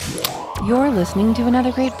You're listening to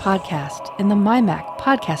another great podcast in the MyMac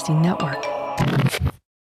Podcasting Network.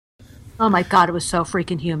 Oh my God, it was so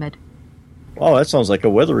freaking humid. Oh, that sounds like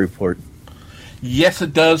a weather report. Yes,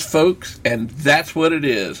 it does, folks, and that's what it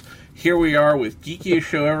is. Here we are with Geekiest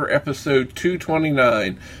Show Ever, episode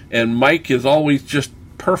 229, and Mike is always just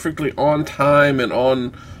perfectly on time and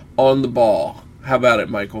on the ball. How about it,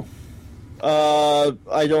 Michael?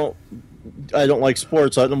 I don't like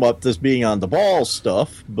sports. I don't know about this being on the ball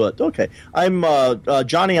stuff, but okay. I'm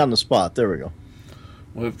Johnny on the spot. There we go.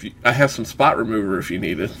 Well, I have some spot remover if you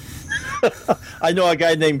need it. I know a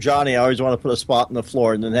guy named Johnny. I always want to put a spot in the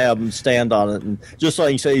floor and then have him stand on it, and just so I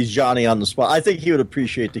can say he's Johnny on the spot. I think he would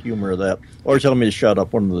appreciate the humor of that, or tell me to shut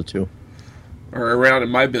up. One of the two. Or around in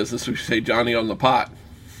my business, we say Johnny on the pot.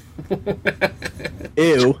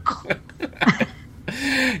 Ew.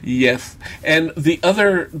 Yes, and the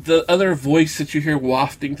other voice that you hear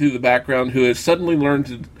wafting through the background, who has suddenly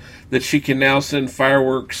learned that she can now send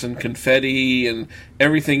fireworks and confetti and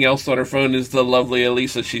everything else on her phone, is the lovely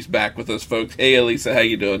Elisa. She's back with us, folks. Hey, Elisa, how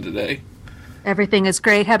you doing today? Everything is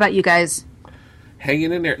great. How about you guys?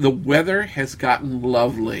 Hanging in there. The weather has gotten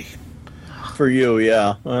lovely. For you,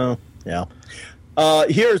 yeah. Well, yeah.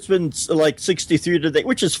 Here it's been like 63 today,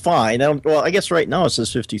 which is fine. I guess right now it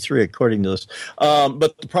says 53 according to this.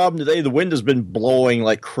 But the problem today, the wind has been blowing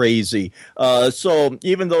like crazy. So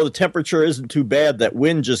even though the temperature isn't too bad, that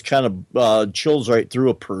wind just kind of chills right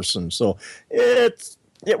through a person. So it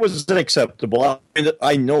was unacceptable.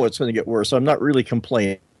 I know it's going to get worse. So I'm not really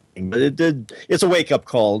complaining. But it's a wake-up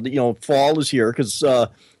call. You know, fall is here because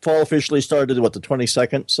fall officially started, the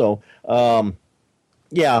 22nd? So,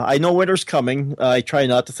 yeah, I know winter's coming. I try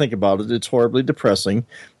not to think about it. It's horribly depressing.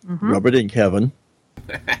 Mm-hmm. Rub it in, Kevin.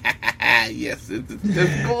 Yes, it's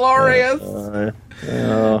glorious.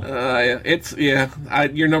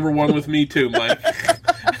 You're number one with me too, Mike.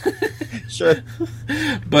 Sure.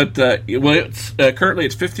 But it's currently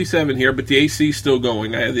it's 57 here, but the AC is still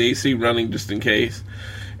going. I have the AC running just in case.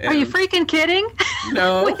 Are you freaking kidding?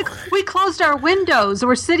 No. we closed our windows.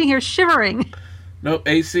 We're sitting here shivering. Nope,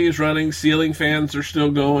 AC is running. Ceiling fans are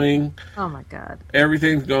still going. Oh, my God.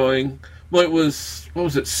 Everything's going. Well, it was,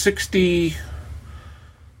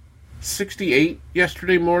 68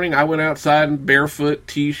 yesterday morning. I went outside in barefoot,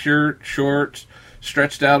 T-shirt, shorts,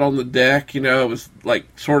 stretched out on the deck. You know, it was, like,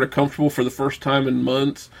 sort of comfortable for the first time in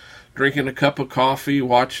months. Drinking a cup of coffee,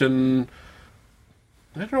 watching...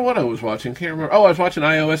 I don't know what I was watching. Can't remember. Oh, I was watching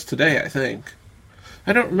iOS Today, I think.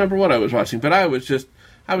 I don't remember what I was watching, but I was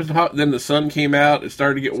hot. Then the sun came out. It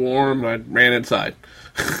started to get warm, and I ran inside.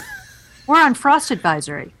 We're on frost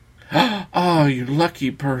advisory. Oh, you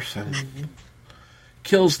lucky person.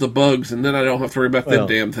 Kills the bugs, and then I don't have to worry about them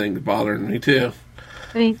damn things bothering me, too.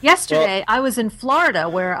 I mean, yesterday I was in Florida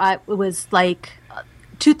where it was like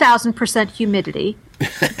 2,000% humidity.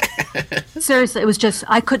 Seriously, it was just,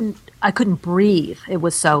 I couldn't breathe. It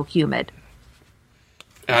was so humid.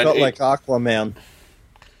 It felt like Aquaman.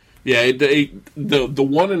 Yeah, the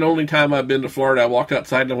one and only time I've been to Florida, I walked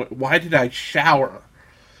outside and I went, why did I shower?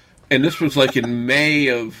 And this was like in May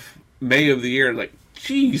of the year. Like,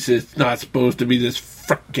 geez, it's not supposed to be this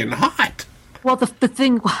freaking hot. Well, the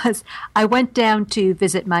thing was, I went down to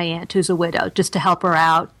visit my aunt, who's a widow, just to help her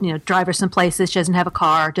out, drive her some places. She doesn't have a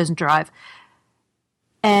car, doesn't drive.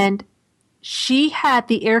 And she had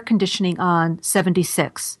the air conditioning on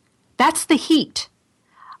 76. That's the heat.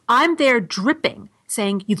 I'm there dripping,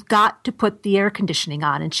 saying, you've got to put the air conditioning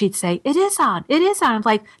on. And she'd say, it is on. I'm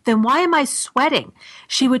like, then why am I sweating?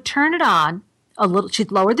 She would turn it on a little.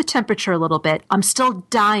 She'd lower the temperature a little bit. I'm still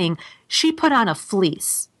dying. She put on a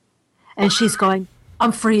fleece. And she's going,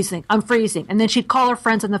 I'm freezing. And then she'd call her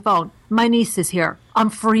friends on the phone. My niece is here. I'm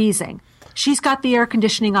freezing. She's got the air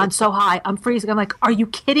conditioning on so high. I'm freezing. I'm like, are you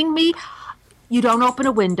kidding me? You don't open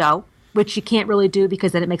a window, which you can't really do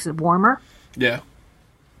because then it makes it warmer. Yeah.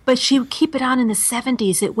 But she would keep it on in the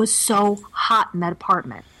 70s. It was so hot in that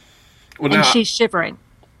apartment. Well, and she's shivering.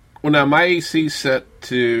 Well, now, my AC's set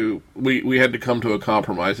to... We had to come to a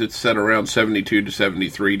compromise. It's set around 72 to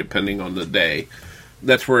 73, depending on the day.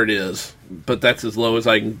 That's where it is. But that's as low as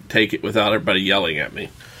I can take it without everybody yelling at me.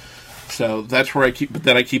 So that's where I keep... But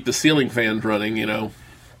then I keep the ceiling fans running, to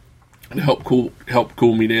help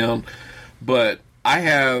cool me down. But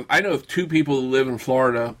I know of two people who live in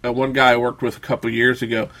Florida. And one guy I worked with a couple of years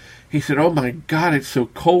ago. He said, "Oh my God, it's so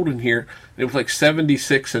cold in here." It was like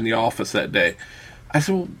 76 in the office that day. I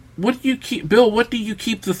said, "Well, what do you keep, Bill? What do you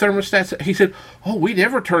keep the thermostats at?" He said, "Oh, we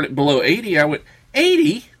never turn it below 80." I went,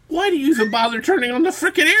 80? Why do you even bother turning on the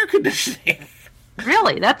frickin' air conditioning?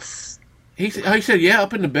 Really? That's... He said, "Yeah,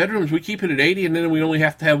 up in the bedrooms we keep it at 80, and then we only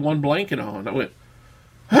have to have one blanket on." I went,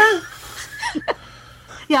 "Huh?"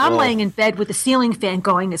 Yeah, I'm laying in bed with the ceiling fan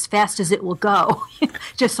going as fast as it will go,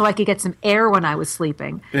 just so I could get some air when I was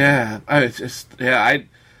sleeping. Yeah, I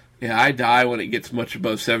die when it gets much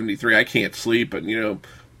above 73. I can't sleep, and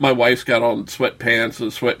my wife's got on sweatpants and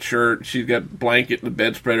a sweatshirt. She's got a blanket and the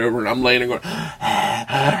bedspread over, and I'm laying there going,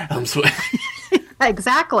 I'm sweating.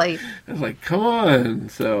 Exactly. I was like, come on.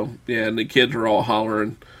 So, yeah, and the kids are all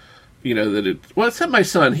hollering, that it. Well, except my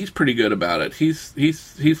son, he's pretty good about it.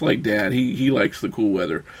 He's like Dad. He likes the cool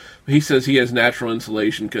weather. He says he has natural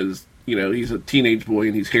insulation because, he's a teenage boy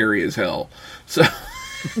and he's hairy as hell. So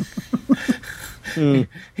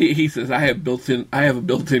he says I have a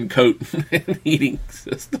built-in coat and heating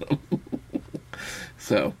system.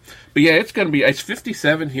 So, but yeah, it's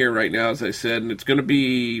 57 here right now, as I said, and it's going to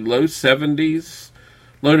be low to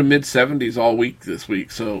mid 70s all week this week.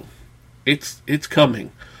 So it's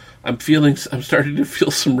coming. I'm starting to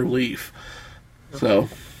feel some relief. So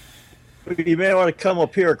you may want to come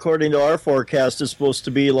up here. According to our forecast, it's supposed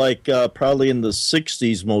to be like probably in the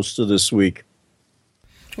 60s most of this week.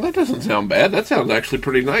 Well, that doesn't sound bad. That sounds actually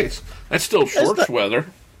pretty nice. That's still shorts weather.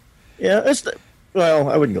 Yeah, well,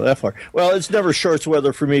 I wouldn't go that far. Well, it's never shorts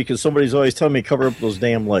weather for me because somebody's always telling me cover up those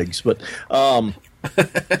damn legs. But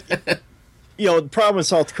the problem in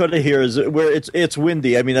South Dakota here is where it's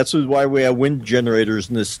windy. I mean, that's why we have wind generators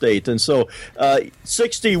in this state. And so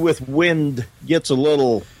 60 with wind gets a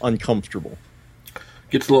little uncomfortable.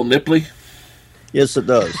 Gets a little nipply? Yes, it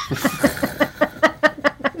does.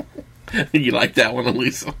 You like that one,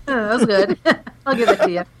 Elisa? Oh, that was good. I'll give it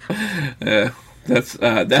to you. Yeah, that's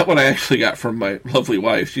that one I actually got from my lovely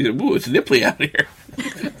wife. She said, "Ooh, it's nipply out here."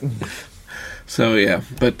 So yeah,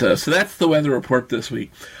 but so that's the weather report this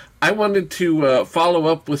week. I wanted to follow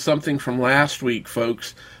up with something from last week,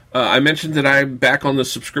 folks. I mentioned that I'm back on the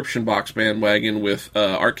subscription box bandwagon with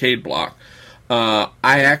Arcade Block. I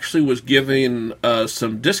actually was giving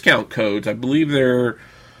some discount codes. I believe they're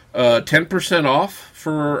 10% off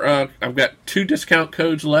for. I've got 2 discount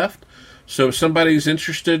codes left. So if somebody's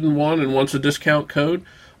interested in one and wants a discount code,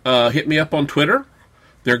 hit me up on Twitter.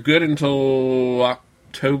 They're good until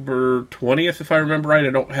October 20th, if I remember right. I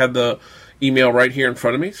don't have the email right here in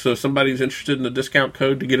front of me. So if somebody's interested in a discount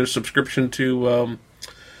code to get a subscription to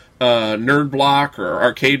Nerd Block or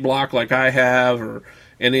Arcade Block like I have, or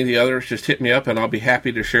any of the others, just hit me up and I'll be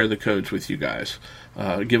happy to share the codes with you guys.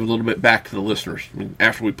 Give a little bit back to the listeners. I mean,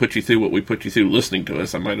 after we put you through what we put you through listening to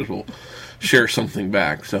us, I might as well share something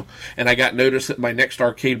back. So, and I got notice that my next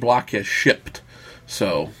Arcade Block has shipped.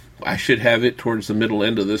 So I should have it towards the middle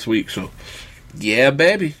end of this week. So yeah,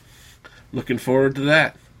 baby. Looking forward to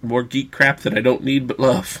that. More geek crap that I don't need but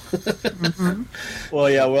love. Mm-hmm. Well,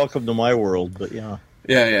 yeah, welcome to my world, but yeah.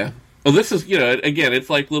 Yeah. Well, this is, again, it's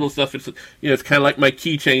like little stuff. It's, it's kind of like my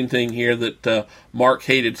keychain thing here that Mark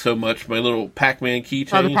hated so much, my little Pac-Man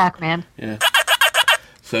keychain. Oh, the Pac-Man. Yeah.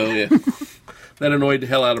 So, yeah. That annoyed the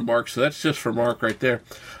hell out of Mark, so that's just for Mark right there.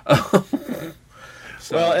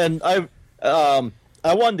 Well, and I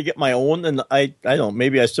wanted to get my own, and I don't,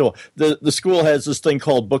 maybe I still, the school has this thing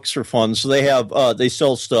called Books for Fun, so they have, they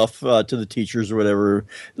sell stuff to the teachers or whatever,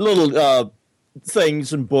 little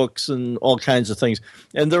things and books and all kinds of things.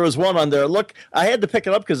 And there was one on there. Look, I had to pick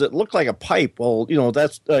it up because it looked like a pipe. Well,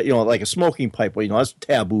 that's like a smoking pipe. Well, that's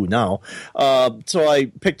taboo now. So I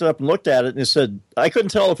picked it up and looked at it, and it said, I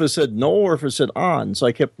couldn't tell if it said no or if it said on. So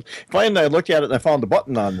I kept finally I looked at it and I found the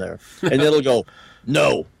button on there, and it'll go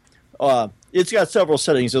no. It's got several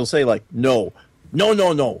settings. It'll say like no. So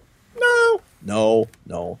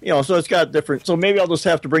it's got different. So maybe I'll just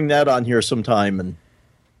have to bring that on here sometime and.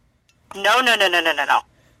 No.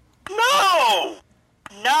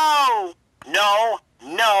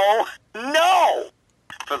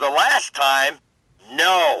 For the last time,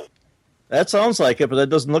 no. That sounds like it, but that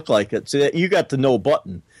doesn't look like it. See, you got the no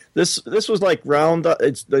button. This was like round.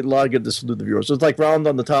 It's a lot of good to salute the viewers. It's like round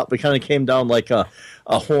on the top. It kind of came down like a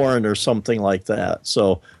horn or something like that.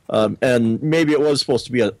 So, and maybe it was supposed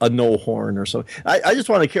to be a no horn or something. I just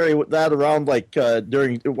want to carry that around like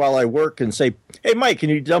while I work and say, "Hey, Mike, can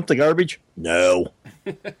you dump the garbage?" No.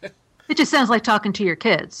 It just sounds like talking to your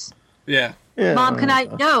kids. Yeah. Mom, can I?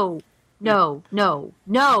 No. Yeah.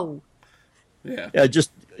 Yeah,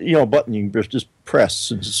 just button you can just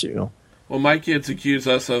press and just Well, my kids accuse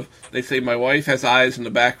us of, they say my wife has eyes in the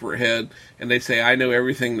back of her head, and they say I know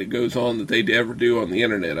everything that goes on that they ever do on the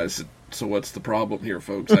internet. I said, so what's the problem here,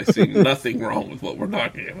 folks? I see nothing wrong with what we're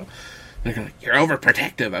talking about. They're like, you're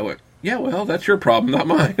overprotective. I went, yeah, well, that's your problem, not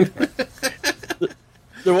mine.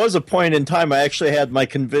 There was a point in time I actually had my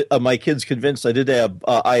kids convinced I did have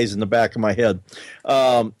eyes in the back of my head.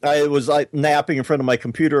 I was napping in front of my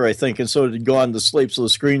computer, I think, and so it had gone to sleep, so the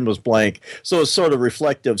screen was blank. So it was sort of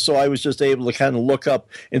reflective. So I was just able to kind of look up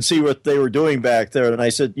and see what they were doing back there. And I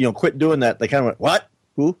said, quit doing that. They kind of went, what?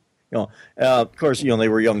 Who? Of course, they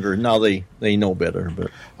were younger. Now they know better.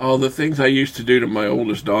 But the things I used to do to my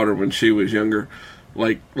oldest daughter when she was younger,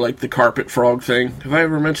 like the carpet frog thing. Have I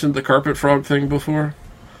ever mentioned the carpet frog thing before?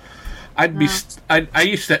 I used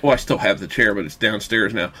to, I still have the chair, but it's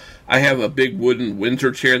downstairs now. I have a big wooden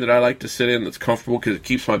Windsor chair that I like to sit in that's comfortable because it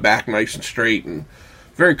keeps my back nice and straight, and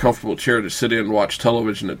very comfortable chair to sit in and watch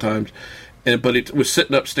television at times. But it was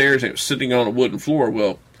sitting upstairs and it was sitting on a wooden floor.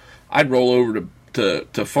 Well, I'd roll over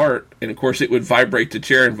to fart, and of course it would vibrate the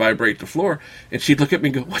chair and vibrate the floor, and she'd look at me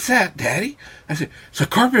and go, "What's that, Daddy?" I said, "It's a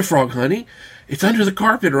carpet frog, honey. It's under the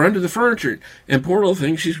carpet or under the furniture." And poor little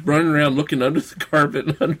thing, she's running around looking under the carpet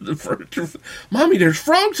and under the furniture. "Mommy, there's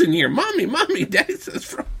frogs in here. Mommy, Daddy says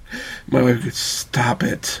frog." My wife goes, "Stop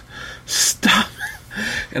it. Stop it."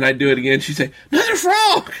 And I'd do it again. She'd say, "Another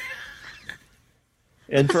frog."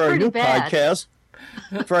 And for our new podcast,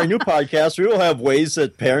 we will have ways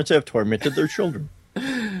that parents have tormented their children.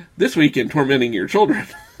 This week in tormenting your children.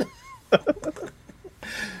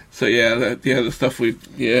 So the stuff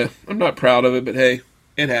I'm not proud of it, but hey,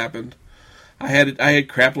 it happened. I had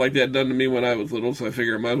crap like that done to me when I was little, so I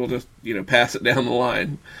figure I might as well just pass it down the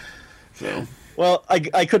line. So well,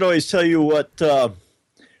 I could always tell you what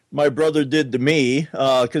my brother did to me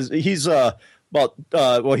because he's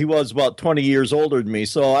he was about 20 years older than me.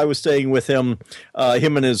 So I was staying with him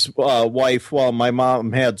and his wife while my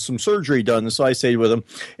mom had some surgery done. So I stayed with him.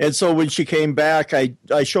 And so when she came back,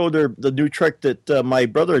 I showed her the new trick that my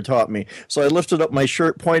brother had taught me. So I lifted up my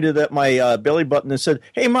shirt, pointed at my belly button and said,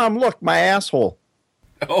 "Hey, Mom, look, my asshole."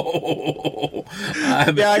 Oh,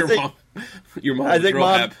 your mom I think real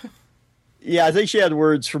Mom, happy. Yeah, I think she had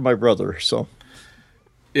words for my brother, so.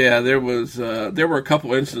 Yeah, there were a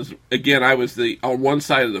couple instances. Again, I was on one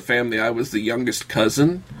side of the family, I was the youngest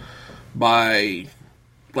cousin by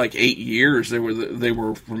like 8 years. They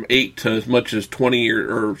were from 8 to as much as 20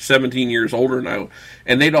 or 17 years older now,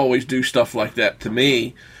 and they'd always do stuff like that to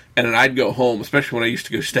me. And then I'd go home, especially when I used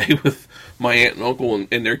to go stay with my aunt and uncle,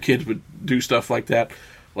 and their kids would do stuff like that.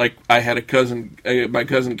 Like I had a cousin, my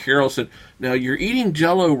cousin Carol said, "Now you're eating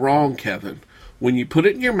Jell-O wrong, Kevin. When you put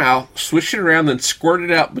it in your mouth, swish it around, then squirt it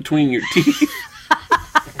out between your teeth."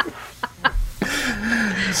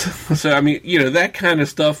 so I mean, that kind of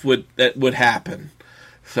stuff would happen.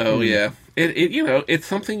 So yeah, it's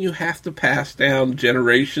something you have to pass down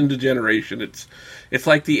generation to generation. It's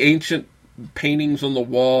like the ancient paintings on the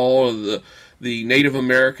wall, or the Native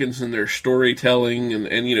Americans and their storytelling,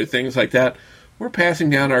 and things like that. We're passing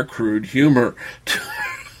down our crude humor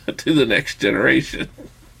to the next generation.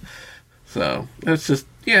 So that's just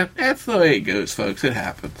that's the way it goes, folks. It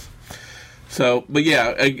happens. So, but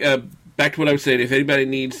back to what I was saying. If anybody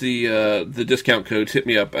needs the discount codes, hit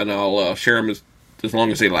me up and I'll share them as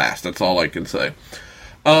long as they last. That's all I can say.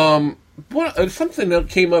 Something that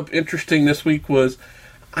came up interesting this week was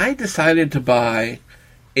I decided to buy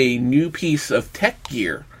a new piece of tech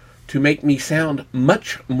gear to make me sound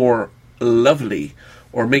much more lovely,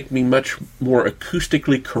 or make me much more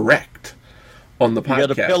acoustically correct on the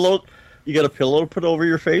podcast. You got a pillow to put over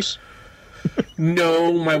your face?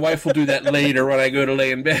 No, my wife will do that later when I go to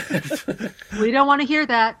lay in bed. We don't want to hear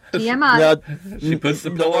that. TMI. She puts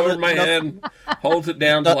the pillow over my head, holds it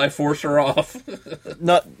down till I force her off.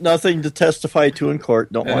 Nothing to testify to in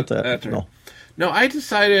court. Don't want that. That's right. No, I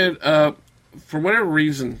decided, for whatever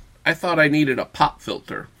reason, I thought I needed a pop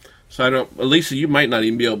filter. So I don't, Lisa, you might not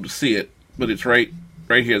even be able to see it, but it's right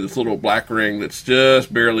here, this little black ring that's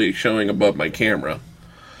just barely showing above my camera.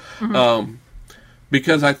 Mm-hmm.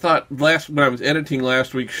 Because I thought when I was editing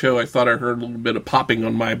last week's show, I thought I heard a little bit of popping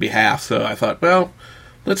on my behalf. So I thought, well,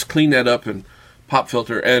 let's clean that up and pop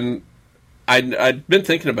filter. And I'd been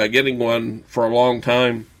thinking about getting one for a long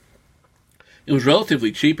time. It was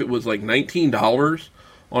relatively cheap. It was like $19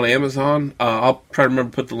 on Amazon. I'll try to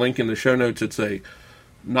remember to put the link in the show notes. It's a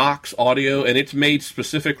Knox Audio, and it's made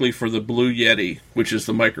specifically for the Blue Yeti, which is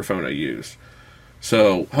the microphone I use.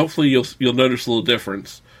 So hopefully you'll notice a little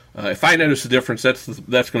difference. If I notice a difference,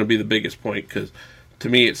 that's going to be the biggest point, because to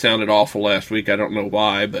me it sounded awful last week. I don't know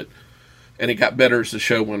why, and it got better as the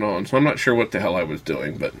show went on. So I'm not sure what the hell I was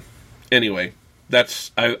doing, but anyway,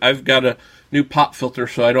 I've got a new pop filter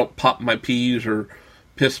so I don't pop my peas or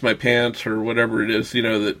piss my pants or whatever it is.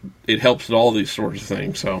 That it helps with all these sorts of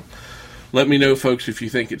things. So let me know, folks, if you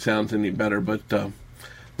think it sounds any better. But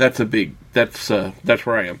that's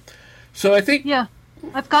where I am. So I think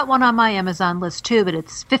I've got one on my Amazon list too, but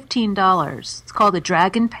it's $15. It's called the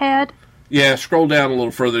Dragon Pad. Yeah, scroll down a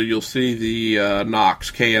little further. You'll see the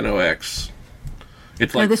Knox, Knox.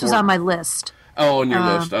 It's like this was on my list. Oh, on your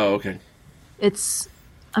list. Oh, okay.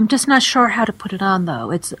 I'm just not sure how to put it on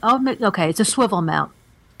though. It's a swivel mount,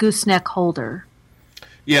 gooseneck holder.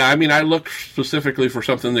 Yeah, I mean, I looked specifically for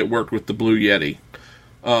something that worked with the Blue Yeti.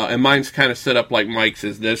 And mine's kind of set up like Mike's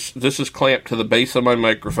is. This is clamped to the base of my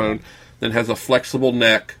microphone, then has a flexible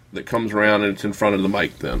neck that comes around and it's in front of the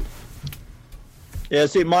mic then. Yeah,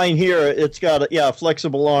 see, mine here, it's got a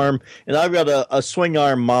flexible arm, and I've got a swing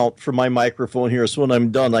arm mount for my microphone here, so when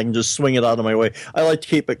I'm done, I can just swing it out of my way. I like to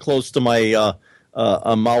keep it close to my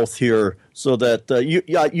mouth here, so that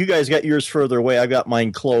you guys got yours further away. I got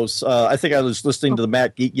mine close. I think I was listening to the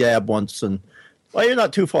Matt Geek Gab once, and well, you're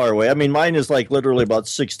not too far away. I mean, mine is like literally about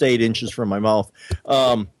 6 to 8 inches from my mouth.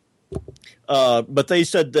 But they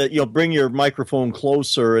said that bring your microphone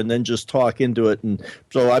closer and then just talk into it, and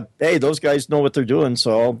so those guys know what they're doing,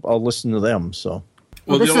 so I'll listen to them. So.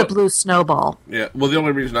 Well, this is a Blue Snowball. Yeah. Well, the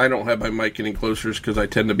only reason I don't have my mic any closer is because I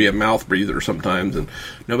tend to be a mouth breather sometimes, and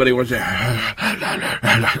nobody wants to.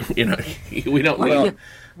 We don't.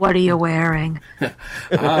 What are you wearing? Okay.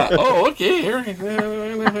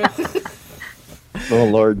 Oh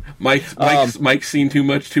Lord, Mike's seen too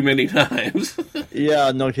much too many times.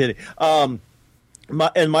 Yeah, no kidding.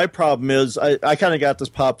 My problem is I kind of got this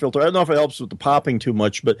pop filter. I don't know if it helps with the popping too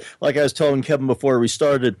much, but like I was telling Kevin before we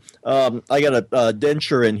started, I got a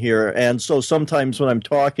denture in here, and so sometimes when I'm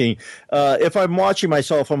talking, if I'm watching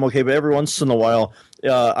myself, I'm okay, but every once in a while,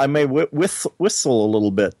 I may whistle a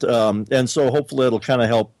little bit, and so hopefully it'll kind of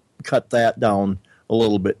help cut that down a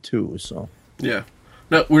little bit too. So yeah,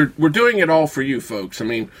 no, we're doing it all for you folks. I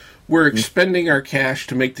mean, we're expending our cash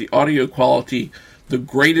to make the audio quality the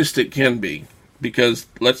greatest it can be. Because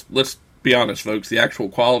let's be honest, folks, the actual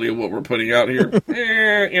quality of what we're putting out here,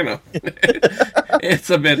 it's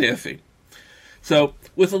a bit iffy. So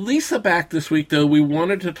with Elisa back this week, though, we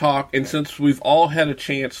wanted to talk, and since we've all had a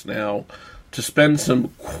chance now to spend some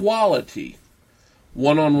quality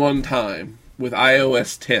one-on-one time with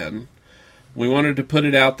iOS 10, we wanted to put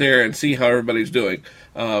it out there and see how everybody's doing.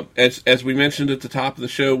 As we mentioned at the top of the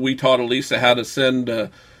show, we taught Elisa how to send.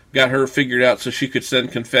 Got her figured out so she could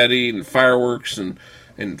send confetti and fireworks and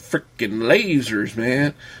frickin' lasers,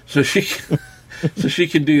 man. So she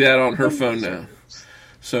can do that on her phone now.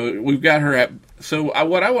 So we've got her at. So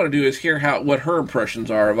what I want to do is hear what her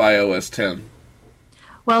impressions are of iOS 10.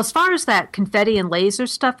 Well, as far as that confetti and laser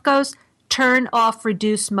stuff goes, turn off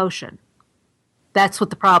reduce motion. That's what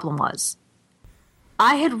the problem was.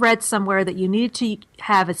 I had read somewhere that you needed to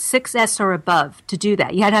have a 6S or above to do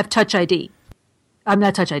that. You had to have Touch ID. I'm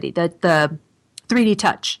not Touch ID, the 3D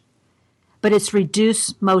Touch. But it's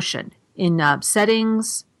reduce motion in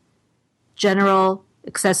settings, general,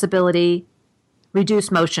 accessibility,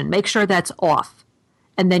 reduce motion. Make sure that's off,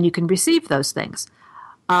 and then you can receive those things.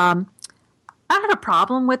 I don't have a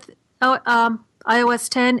problem with iOS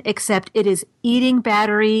 10, except it is eating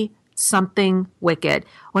battery something wicked.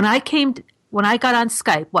 When I got on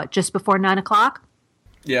Skype, just before 9 o'clock?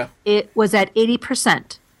 Yeah. It was at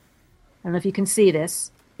 80%. I don't know if you can see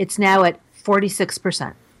this. It's now at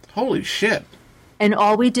 46%. Holy shit. And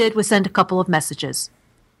all we did was send a couple of messages.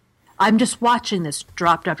 I'm just watching this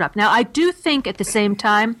drop. Now, I do think at the same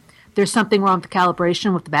time there's something wrong with the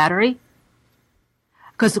calibration with the battery.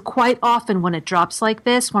 Because quite often when it drops like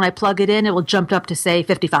this, when I plug it in, it will jump up to, say,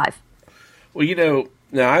 55. Well,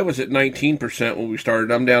 now I was at 19% when we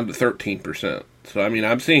started. I'm down to 13%. So, I mean,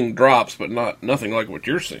 I'm seeing drops, but nothing like what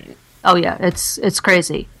you're seeing. Oh, yeah. It's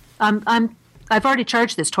crazy. I've already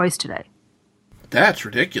charged this twice today. That's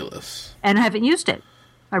ridiculous. And I haven't used it.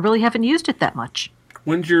 I really haven't used it that much.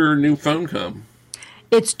 When's your new phone come?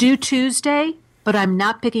 It's due Tuesday, but I'm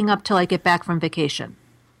not picking up till I get back from vacation.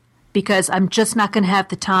 Because I'm just not going to have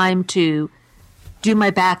the time to do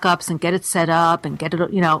my backups and get it set up and get it,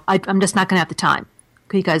 I'm just not going to have the time.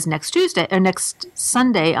 Because next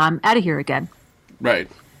Sunday, I'm out of here again. Right.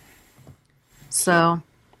 So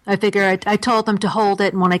I figure I told them to hold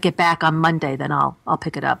it, and when I get back on Monday, then I'll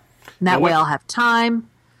pick it up. And that way I'll have time.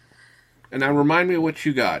 And now remind me what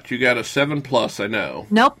you got. You got a 7 Plus, I know.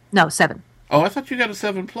 Nope. No, 7. Oh, I thought you got a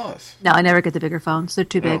 7 Plus. No, I never get the bigger phones. They're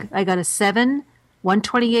too big. I got a 7,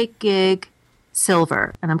 128 gig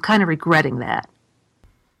silver, and I'm kind of regretting that.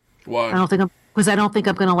 Why? I don't think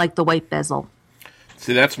I'm going to like the white bezel.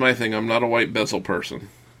 See, that's my thing. I'm not a white bezel person.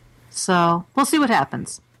 So we'll see what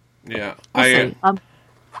happens. Yeah. We'll see.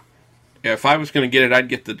 Yeah, if I was going to get it, I'd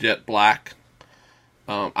get the jet black.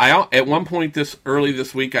 At one point early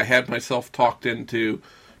this week, I had myself talked into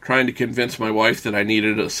trying to convince my wife that I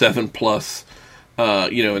needed a 7 Plus,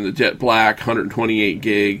 in the jet black, 128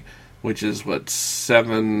 gig, which is what,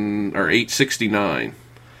 $869,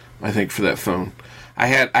 I think, for that phone. I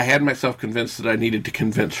had myself convinced that I needed to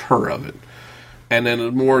convince her of it. And then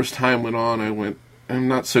the more as time went on, I'm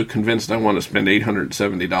not so convinced I want to spend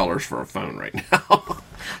 $870 for a phone right now.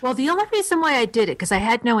 Well, the only reason why I did it, because I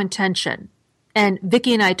had no intention, and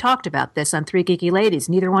Vicki and I talked about this on Three Geeky Ladies,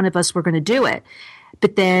 neither one of us were going to do it.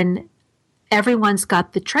 But then everyone's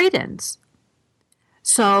got the trade-ins.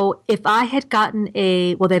 So if I had gotten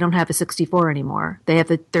they don't have a 64 anymore. They have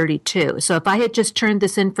a 32. So if I had just turned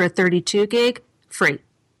this in for a 32 gig, free.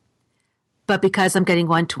 But because I'm getting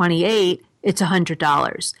 128, it's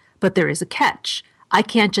 $100. But there is a catch. I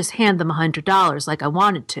can't just hand them $100 like I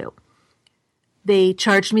wanted to. They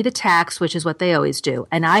charged me the tax, which is what they always do,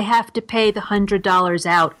 and I have to pay the $100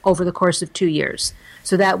 out over the course of 2 years.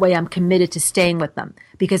 So that way I'm committed to staying with them.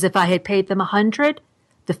 Because if I had paid them $100,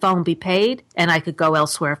 the phone would be paid, and I could go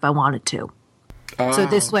elsewhere if I wanted to. So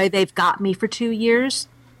this way they've got me for 2 years.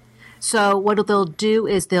 So what they'll do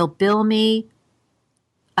is they'll bill me,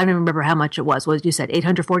 I don't remember how much it was. What you said,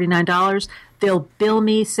 $849? They'll bill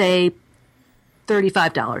me, say,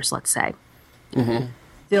 $35, let's say. Mm-hmm.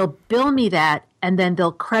 They'll bill me that, and then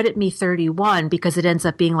they'll credit me $31 because it ends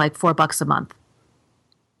up being like $4 a month.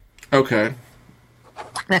 Okay.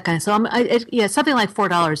 That kind of, so something like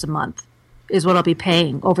 $4 a month is what I'll be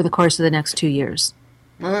paying over the course of the next 2 years.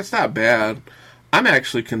 Well, that's not bad. I'm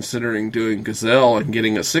actually considering doing Gazelle and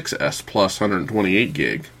getting a 6S Plus 128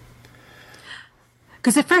 gig.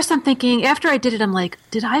 Because at first I'm thinking, after I did it, I'm like,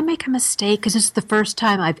 did I make a mistake? Because this is the first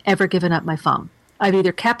time I've ever given up my phone. I've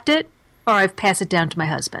either kept it or I've passed it down to my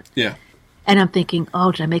husband. Yeah. And I'm thinking,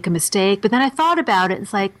 oh, did I make a mistake? But then I thought about it.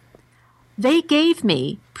 It's like, they gave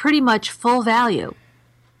me pretty much full value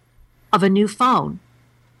of a new phone.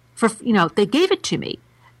 They gave it to me.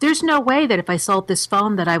 There's no way that if I sold this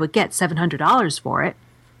phone that I would get $700 for it.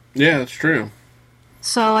 Yeah, that's true.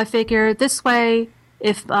 So I figured this way,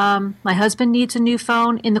 if my husband needs a new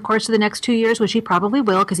phone in the course of the next 2 years, which he probably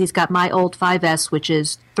will because he's got my old 5S, which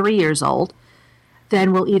is 3 years old,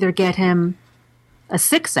 then we'll either get him a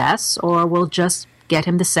 6S or we'll just get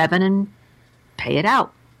him the 7 and pay it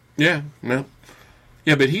out. Yeah, no.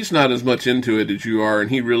 Yeah, but he's not as much into it as you are, and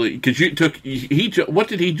he really, because what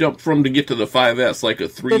did he jump from to get to the 5S, like a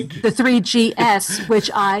 3? The 3GS, which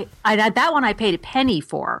that one I paid a penny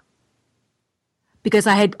for, because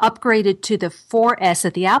I had upgraded to the 4S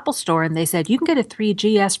at the Apple Store, and they said, you can get a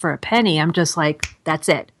 3GS for a penny. I'm just like, that's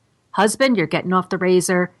it. Husband, you're getting off the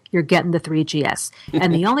razor, you're getting the 3GS.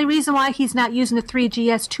 And the only reason why he's not using the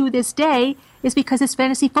 3GS to this day is because his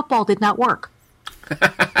fantasy football did not work.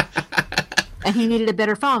 And he needed a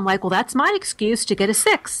better phone. I'm like, well, that's my excuse to get a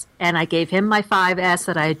 6. And I gave him my 5S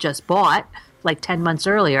that I had just bought like 10 months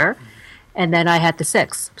earlier. And then I had the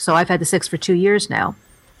 6. So I've had the 6 for 2 years now.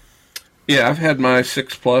 Yeah, I've had my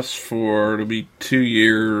 6 Plus it'll be 2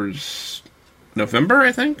 years, November,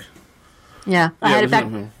 I think? Yeah, I had it back.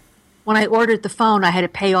 When I ordered the phone, I had to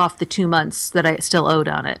pay off the 2 months that I still owed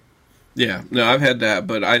on it. Yeah, no, I've had that,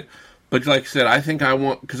 but like I said, I think I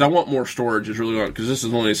want more storage is really because this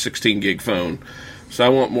is only a 16 gig phone, so I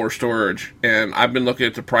want more storage. And I've been looking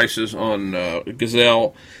at the prices on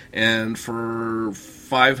Gazelle, and for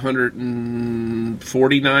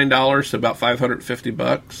 $549 to about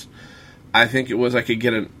 $550, I think it was I could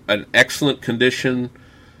get an excellent condition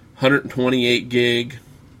 128 gig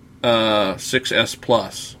 6S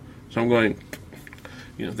Plus. So I'm going,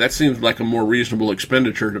 that seems like a more reasonable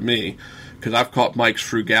expenditure to me. Because I've caught Mike's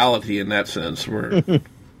frugality in that sense, where,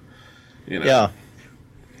 Yeah.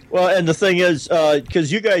 Well, and the thing is,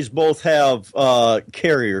 because you guys both have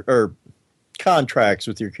carrier or contracts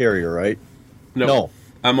with your carrier, right? No.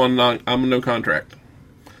 I'm on no contract.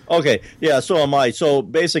 Okay. Yeah. So am I. So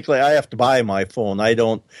basically, I have to buy my phone. I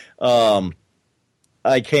don't. I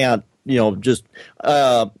can't. Just.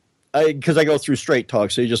 Because I go through Straight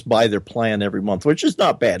Talk, so you just buy their plan every month, which is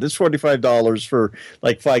not bad. It's $45 for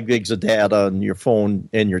like 5 gigs of data on your phone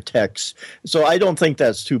and your texts. So I don't think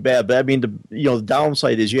that's too bad. But I mean, the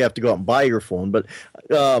downside is you have to go out and buy your phone. But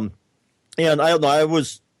and I don't know. I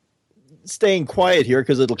was staying quiet here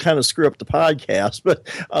because it'll kind of screw up the podcast. But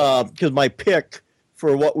because my pick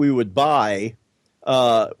for what we would buy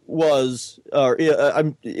is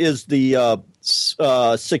the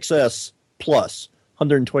 6S Plus.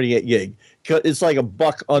 128 gig. It's like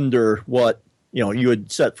 $1 under what you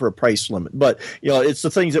would set for a price limit. But it's the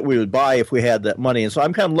things that we would buy if we had that money. And so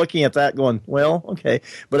I'm kind of looking at that, going, well, okay.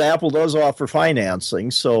 But Apple does offer financing,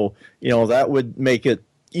 so that would make it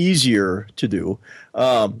easier to do.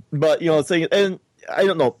 But the thing, and I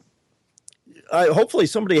don't know. Hopefully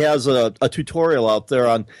somebody has a tutorial out there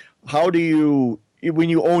on how do you, when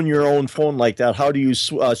you own your own phone like that, how do you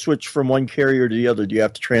switch from one carrier to the other? Do you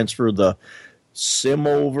have to transfer the SIM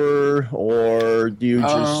over, or do you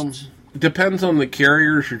just... Depends on the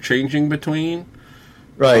carriers you're changing between.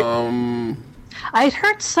 Right. I'd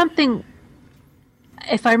heard something,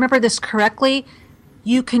 if I remember this correctly,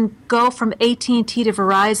 you can go from AT&T to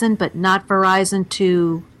Verizon, but not Verizon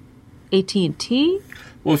to AT&T?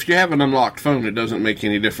 Well, if you have an unlocked phone, it doesn't make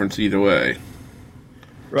any difference either way.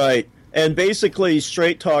 Right. And basically,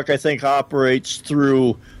 Straight Talk, I think, operates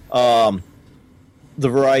through the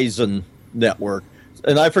Verizon network.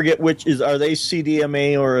 And I forget are they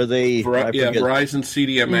CDMA or are they... Verizon,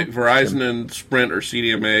 CDMA. Verizon and Sprint are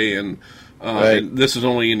CDMA, and this is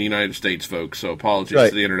only in the United States, folks, so apologies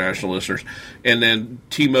to the international listeners. And then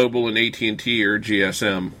T-Mobile and AT&T are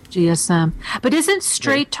GSM. GSM. But isn't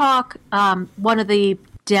Straight Talk one of the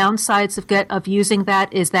downsides of using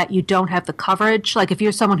that is that you don't have the coverage? Like if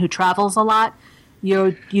you're someone who travels a lot,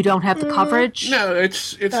 you don't have the coverage. No,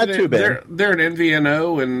 it's not too bad. They're an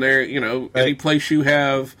MVNO, and they're any place you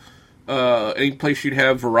have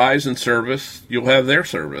Verizon service, you'll have their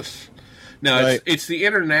service. Now it's the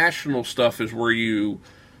international stuff is where you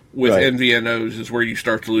with MVNOs is where you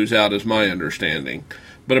start to lose out, is my understanding.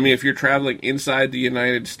 But I mean, if you're traveling inside the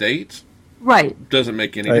United States, it doesn't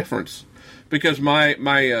make any difference. Because my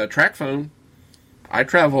track phone, I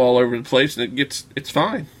travel all over the place and it's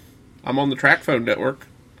fine. I'm on the track phone network.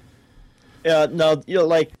 Yeah, now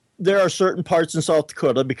like there are certain parts in South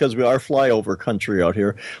Dakota, because we are flyover country out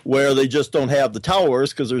here, where they just don't have the towers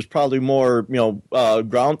because there's probably more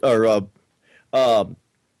ground or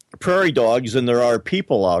prairie dogs than there are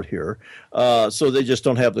people out here. So they just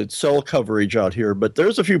don't have the cell coverage out here. But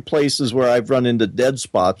there's a few places where I've run into dead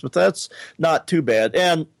spots, but that's not too bad.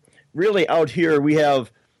 And really out here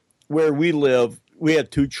where we live, we have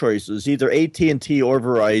two choices, either AT&T or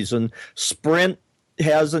Verizon. Sprint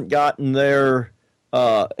hasn't gotten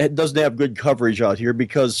it doesn't have good coverage out here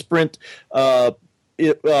because Sprint,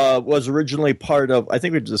 it was originally part of, I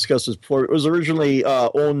think we've discussed this before, it was originally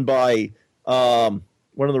owned by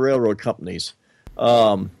one of the railroad companies.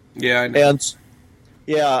 I know.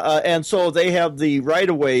 And so they have the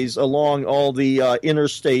right-of-ways along all the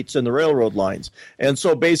interstates and the railroad lines. And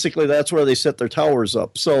so basically that's where they set their towers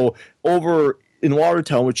up. So over in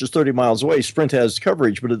Watertown, which is 30 miles away, Sprint has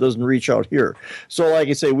coverage, but it doesn't reach out here. So like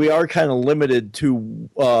I say, we are kind of limited to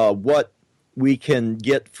what we can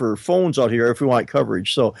get for phones out here if we want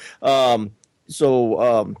coverage. So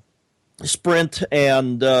Sprint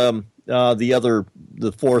and the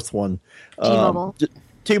fourth one.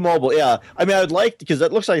 T-Mobile, yeah. I mean, I'd like, because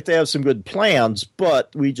it looks like they have some good plans,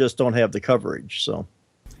 but we just don't have the coverage, so...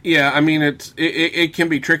 Yeah, I mean, it can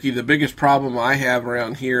be tricky. The biggest problem I have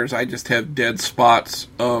around here is I just have dead spots.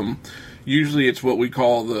 Usually it's what we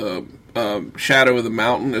call the shadow of the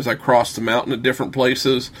mountain. As I cross the mountain at different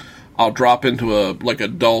places, I'll drop into a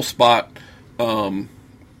dull spot,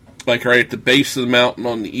 like right at the base of the mountain.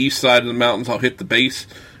 On the east side of the mountains, I'll hit the base,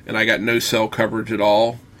 and I got no cell coverage at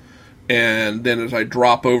all. And then as I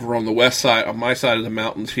drop over on the west side, on my side of the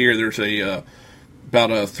mountains here, there's about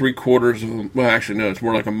a 3/4 of, well, actually no, it's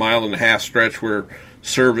more like a 1.5 mile stretch where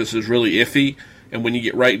service is really iffy. And when you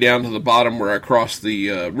get right down to the bottom where I cross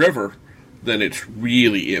the river, then it's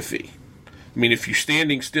really iffy. I mean, if you're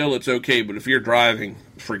standing still, it's okay, but if you're driving,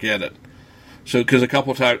 forget it. So, because a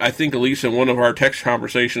couple of times, I think, Elisa, in one of our text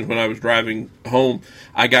conversations when I was driving home,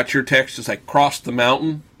 I got your text as I crossed the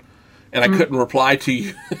mountain, and I couldn't reply to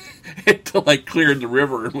you until I cleared the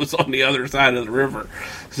river and was on the other side of the river.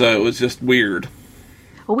 So it was just weird.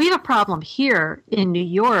 Well, we have a problem here in New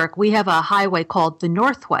York. We have a highway called the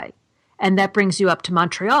Northway, and that brings you up to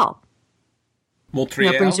Montreal.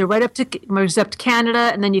 Montreal? That brings you right up to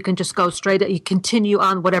Canada, and then you can just go straight, you continue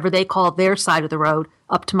on whatever they call their side of the road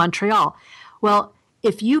up to Montreal. Well,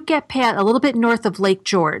 if you get past a little bit north of Lake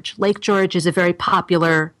George is a very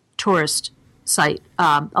popular tourist site.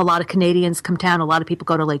 A lot of Canadians come down, a lot of people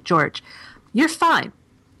go to Lake George. You're fine.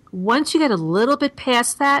 Once you get a little bit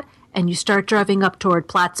past that, and you start driving up toward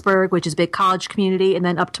Plattsburgh, which is a big college community, and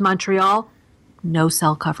then up to Montreal, no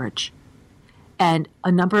cell coverage. And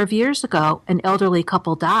a number of years ago, an elderly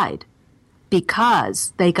couple died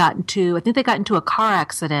because they got into a car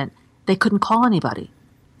accident. They couldn't call anybody.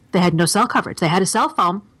 They had no cell coverage. They had a cell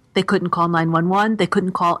phone. They couldn't call 911. They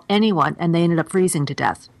couldn't call anyone, and they ended up freezing to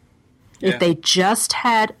death. Yeah. If they just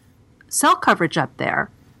had cell coverage up there,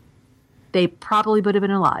 they probably would have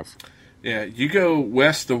been alive. Yeah, you go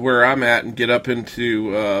west of where I'm at and get up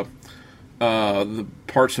into the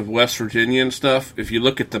parts of West Virginia and stuff. If you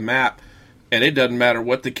look at the map, And it doesn't matter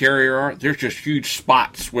what the carrier are. There's just huge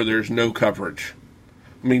spots where there's no coverage.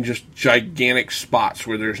 I mean, just gigantic spots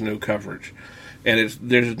where there's no coverage. And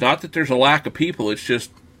there's not that there's a lack of people. It's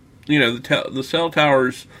just, the cell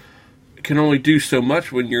towers can only do so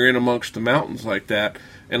much when you're in amongst the mountains like that.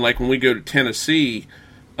 And like when we go to Tennessee,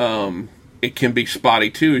 it can be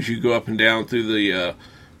spotty too as you go up and down through the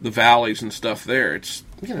valleys and stuff there. It's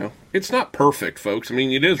it's not perfect, folks. I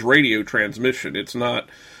mean, it is radio transmission. It's not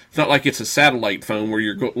like it's a satellite phone where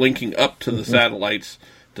you're linking up to the satellites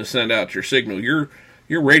to send out your signal.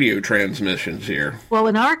 Your radio transmissions here. Well,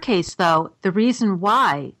 in our case, though, the reason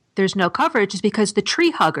why there's no coverage is because the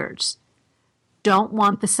tree huggers don't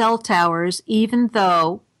want the cell towers, even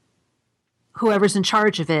though whoever's in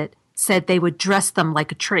charge of it said they would dress them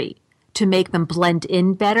like a tree to make them blend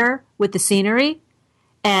in better with the scenery.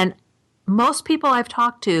 And most people I've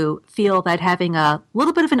talked to feel that having a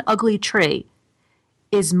little bit of an ugly tree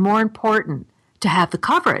is more important to have the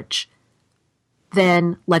coverage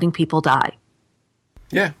than letting people die.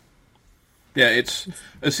 Yeah. Yeah,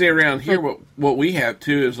 let's say around here what we have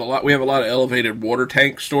too is we have a lot of elevated water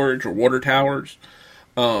tank storage or water towers.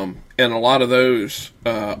 And a lot of those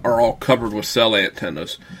are all covered with cell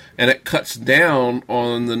antennas. And it cuts down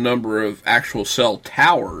on the number of actual cell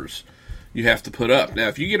towers you have to put up. Now,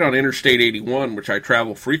 if you get on Interstate 81, which I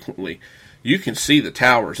travel frequently, you can see the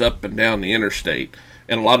towers up and down the interstate.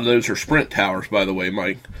 And a lot of those are Sprint towers, by the way,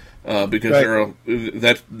 Mike, because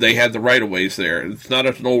they had the right-of-ways there. It's not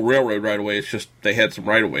an old railroad right-of-way. It's just they had some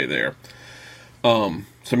right-of-way there. So,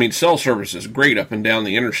 I mean, cell service is great up and down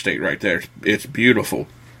the interstate right there. It's beautiful.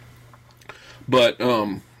 But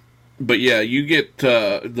yeah, you get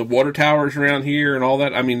the water towers around here and all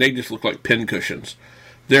that. I mean, they just look like pincushions.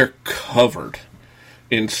 They're covered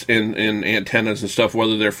in antennas and stuff,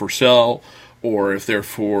 whether they're for cell or if they're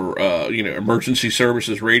for emergency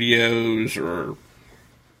services radios or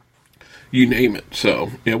you name it.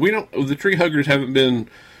 So yeah, the tree huggers haven't been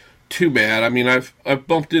too bad. I mean, I've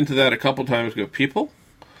bumped into that a couple times. Go, people,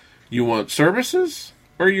 you want services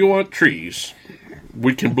or you want trees?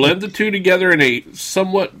 We can blend the two together in a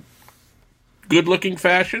somewhat good-looking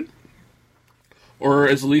fashion. Or,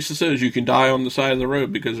 as Lisa says, you can die on the side of the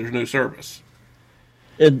road because there's no service.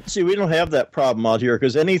 And see, we don't have that problem out here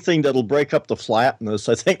because anything that'll break up the flatness,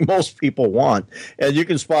 I think most people want. And you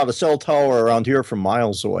can spot a cell tower around here from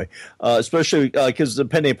miles away, especially because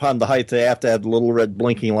depending upon the height, they have to have the little red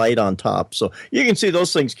blinking light on top. So you can see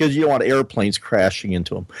those things because you don't want airplanes crashing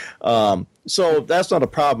into them. So that's not a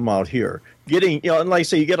problem out here. And like I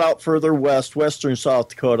say, you get out further west, western South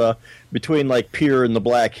Dakota, between like Pierre and the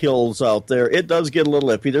Black Hills out there, it does get a little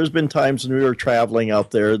iffy. There's been times when we were traveling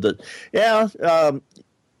out there that,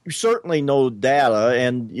 certainly no data,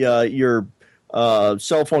 and your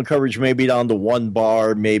cell phone coverage may be down to 1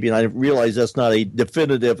 bar, maybe. And I realize that's not a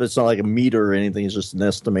definitive. It's not like a meter or anything. It's just an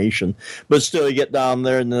estimation. But still, you get down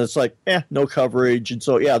there, and then it's like, no coverage. And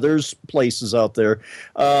so, yeah, there's places out there.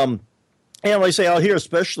 And like I say, out here,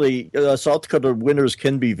 especially South Dakota winters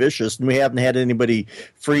can be vicious, and we haven't had anybody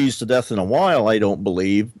freeze to death in a while, I don't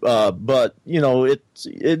believe. But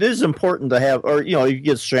it is important to have, or you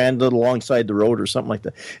get stranded alongside the road or something like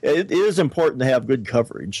that. It is important to have good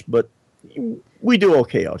coverage, but we do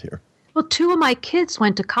okay out here. Well, 2 of my kids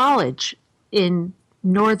went to college in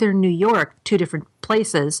northern New York, 2 different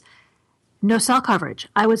places. No cell coverage.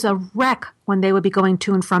 I was a wreck when they would be going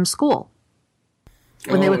to and from school.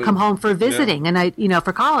 When they would come home for visiting and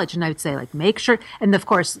for college, and I'd say, like, make sure, and of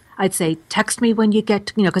course I'd say, text me when you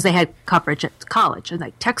get, because they had coverage at college, and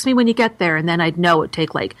like, text me when you get there, and then I'd know it'd take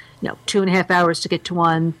 2.5 hours to get to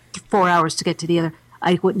one, 4 hours to get to the other.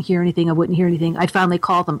 I wouldn't hear anything. I'd finally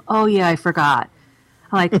call them. Oh yeah, I forgot.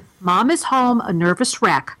 I'm like, Mom is home, a nervous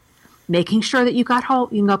wreck, making sure that you got home,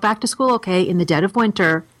 you can go back to school okay in the dead of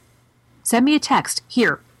winter. Send me a text.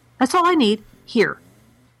 Here. That's all I need. Here.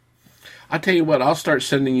 I tell you what, I'll start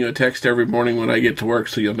sending you a text every morning when I get to work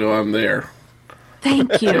so you'll know I'm there.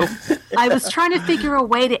 Thank you. I was trying to figure a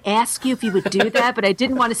way to ask you if you would do that, but I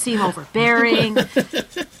didn't want to seem overbearing.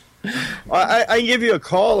 I give you a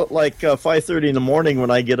call at like 5:30 in the morning when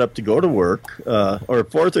I get up to go to work, or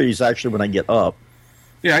 4:30 is actually when I get up.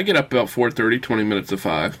 Yeah, I get up about 4:30, 20 minutes to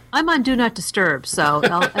 5. I'm on Do Not Disturb, so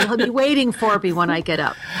I'll be waiting for me when I get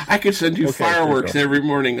up. I could send you fireworks every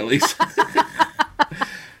morning, Elise.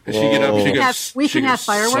 She get up, she goes, we can have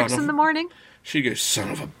fireworks in the morning? She goes, son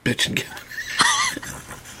of a bitch, and get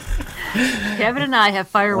Kevin and I have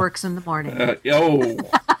fireworks in the morning. I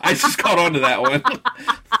just caught on to that one.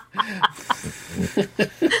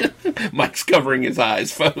 Mike's covering his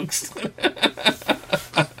eyes, folks.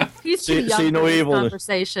 He's too young for this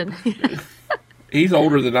conversation. He's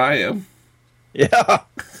older than I am. Yeah.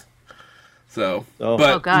 So, Oh. but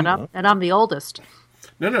Oh God, I'm the oldest.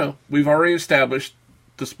 no, we've already established,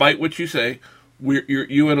 despite what you say,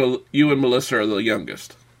 you and Melissa are the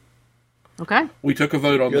youngest. Okay, We took a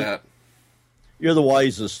vote on that. You're the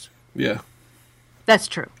wisest. Yeah, that's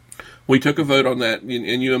true. we took a vote on that,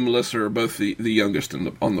 and you and Melissa are both the youngest on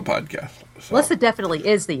the podcast. So. Melissa definitely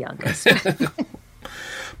is the youngest.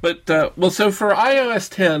 But so for iOS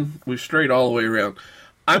 10, we strayed all the way around.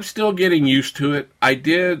 I'm still getting used to it. I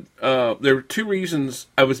did. There were two reasons.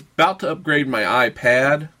 I was about to upgrade my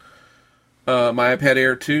iPad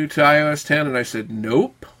Air 2 to iOS 10, and I said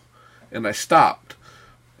nope, and I stopped.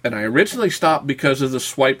 And I originally stopped because of the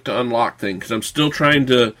swipe to unlock thing, because I'm still trying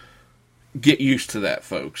to get used to that,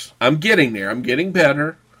 folks. I'm getting there. I'm getting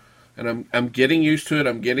better, and I'm getting used to it.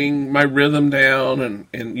 I'm getting my rhythm down,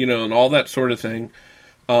 and all that sort of thing.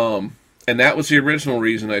 And that was the original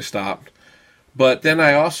reason I stopped. But then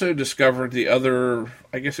I also discovered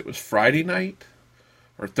I guess it was Friday night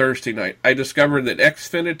or Thursday night, I discovered that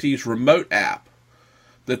Xfinity's remote app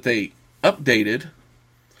that they updated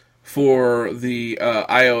for the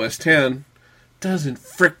iOS 10 doesn't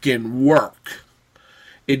frickin' work.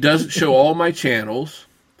 It doesn't show all my channels.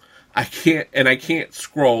 I can't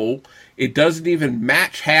scroll. It doesn't even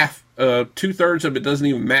match 2/3 of it doesn't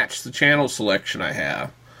even match the channel selection I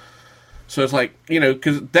have. So it's like,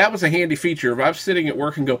 because that was a handy feature. If I'm sitting at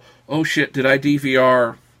work and go, oh shit, did I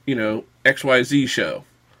DVR, XYZ show?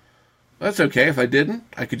 That's okay. If I didn't,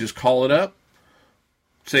 I could just call it up,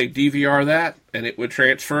 say DVR that, and it would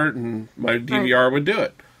transfer it, and my DVR would do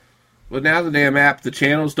it. But now the damn app, the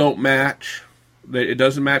channels don't match. It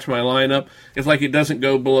doesn't match my lineup. It's like it doesn't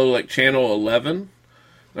go below like channel 11.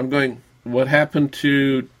 I'm going, what happened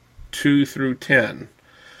to 2 through 10?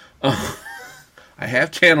 I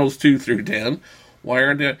have channels 2 through 10. Why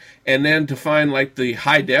aren't they? And then to find like the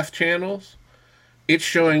high def channels, it's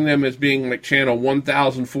showing them as being like channel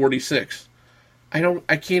 1046.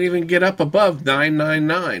 I can't even get up above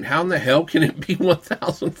 999. How in the hell can it be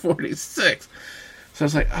 1046? So I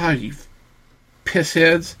was like, you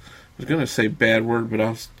pissheads. I was going to say bad word, but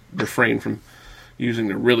I'll refrain from using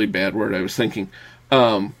the really bad word I was thinking.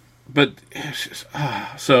 But it's just,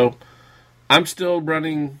 so I'm still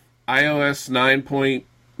running iOS 3.5?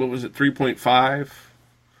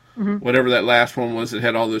 Mm-hmm. Whatever that last one was that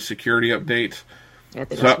had all those security updates. Yeah,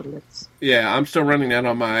 that's what it is. Yeah, I'm still running that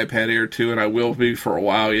on my iPad Air 2, and I will be for a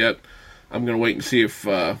while yet. I'm going to wait and see if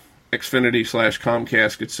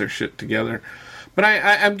Xfinity/Comcast gets their shit together. But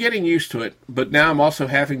I'm getting used to it. But now I'm also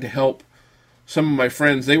having to help some of my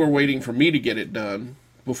friends. They were waiting for me to get it done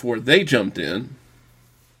before they jumped in.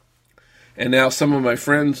 And now some of my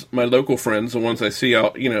friends, my local friends, the ones I see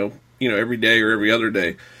out, every day or every other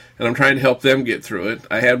day, and I'm trying to help them get through it.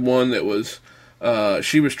 I had one that was,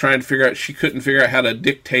 she was trying to figure out, she couldn't figure out how to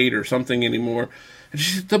dictate or something anymore. And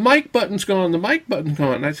she said, the mic button's gone, the mic button's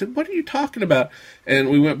gone. And I said, what are you talking about? And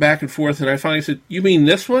we went back and forth, and I finally said, you mean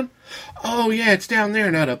this one? Oh, yeah, it's down there,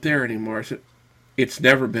 not up there anymore. I said, it's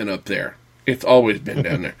never been up there. It's always been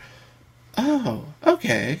down there. Oh,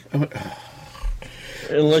 okay. I went,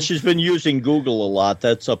 Unless she's been using Google a lot,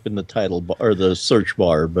 that's up in the title bar, or the search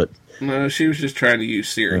bar. But no, she was just trying to use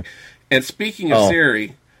Siri. And speaking of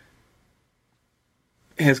Siri,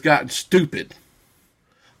 has gotten stupid.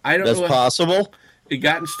 I don't know. That's possible. It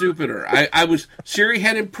gotten stupider. Siri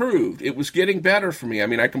had improved. It was getting better for me. I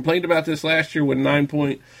mean, I complained about this last year when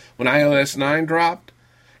iOS 9 dropped,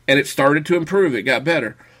 and it started to improve. It got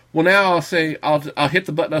better. Well, now I'll hit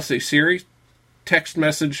the button. I'll say Siri, text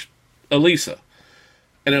message Elisa.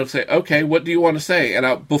 And it'll say, okay, what do you want to say?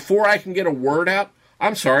 And before I can get a word out,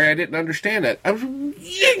 I'm sorry, I didn't understand that. You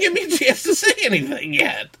didn't give me a chance to say anything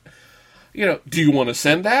yet. Do you want to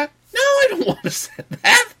send that? No, I don't want to send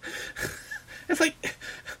that. It's like,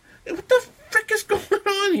 what the frick is going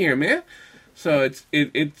on here, man? So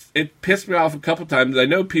it pissed me off a couple times. I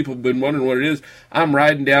know people have been wondering what it is. I'm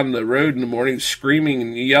riding down the road in the morning screaming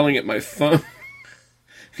and yelling at my phone.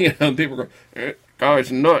 People go,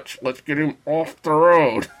 guy's nuts. Let's get him off the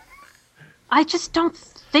road. I just don't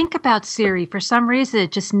think about Siri for some reason. I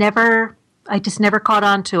just never caught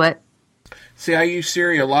on to it. See, I use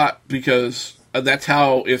Siri a lot because that's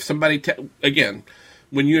how, if somebody, again,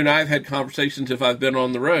 when you and I have had conversations, if I've been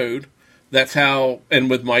on the road, that's how, and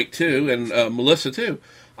with Mike too, and Melissa too,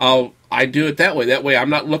 I do it that way. That way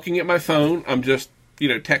I'm not looking at my phone. I'm just,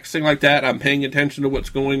 texting like that. I'm paying attention to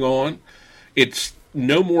what's going on. It's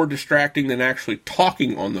no more distracting than actually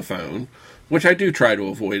talking on the phone, which I do try to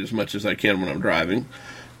avoid as much as I can when I'm driving.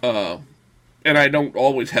 And I don't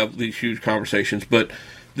always have these huge conversations, but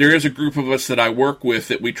there is a group of us that I work with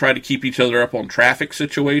that we try to keep each other up on traffic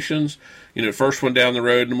situations. First one down the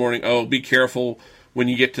road in the morning, oh, be careful when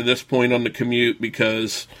you get to this point on the commute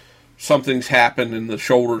because something's happened in the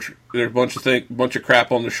shoulder. There's a bunch of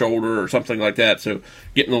crap on the shoulder or something like that. So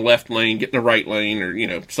get in the left lane, get in the right lane,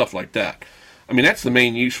 or, stuff like that. I mean, that's the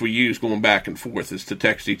main use we use going back and forth is to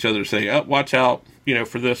text each other, say, oh, watch out,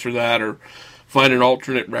 for this or that, or find an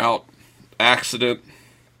alternate route, accident,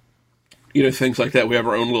 things like that. We have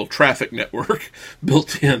our own little traffic network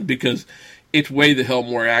built in because it's way the hell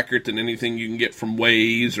more accurate than anything you can get from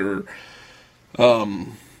Waze or,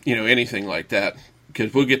 anything like that.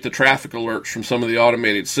 Because we'll get the traffic alerts from some of the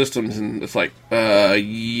automated systems, and it's like,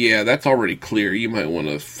 yeah, that's already clear. You might want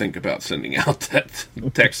to think about sending out that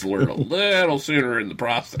text alert a little sooner in the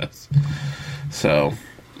process. So,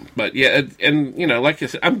 but yeah, and like I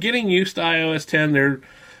said, I'm getting used to iOS 10. There,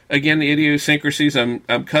 again, the idiosyncrasies. I'm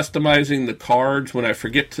customizing the cards when I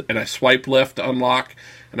forget to, and I swipe left to unlock,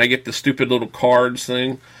 and I get the stupid little cards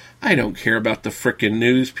thing. I don't care about the frickin'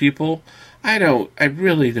 news, people. I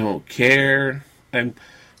really don't care.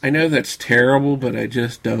 I know that's terrible, but I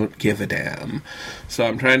just don't give a damn. So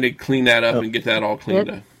I'm trying to clean that up and get that all cleaned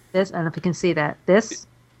up. This, I don't know if you can see that. This?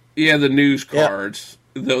 Yeah, the news cards.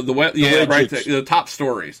 Yep. The top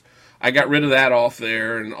stories. I got rid of that off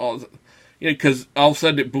there and all. Because all of a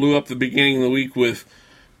sudden it blew up the beginning of the week with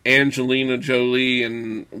Angelina Jolie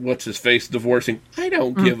and what's his face divorcing. I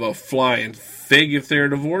don't give a flying fig if they're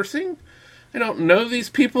divorcing. I don't know these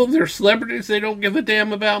people. They're celebrities. They don't give a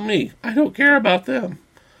damn about me. I don't care about them.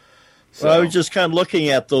 So. Well, I was just kind of looking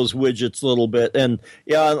at those widgets a little bit. And,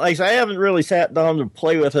 yeah, like I haven't really sat down to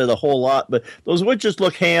play with it a whole lot. But those widgets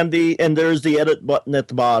look handy, and there's the edit button at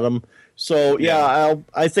the bottom. So,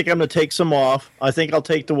 I think I'm going to take some off. I think I'll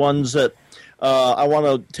take the ones that I want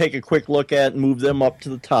to take a quick look at and move them up to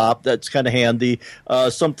the top. That's kind of handy.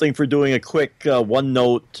 Something for doing a quick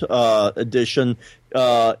OneNote addition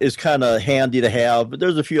is kind of handy to have. But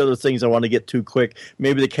there's a few other things I want to get to quick.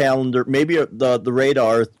 Maybe the calendar, maybe the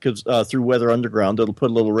radar, because through Weather Underground, it'll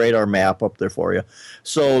put a little radar map up there for you.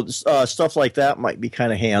 So stuff like that might be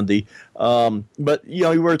kind of handy. But,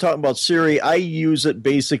 you were talking about Siri. I use it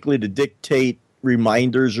basically to dictate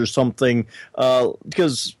reminders or something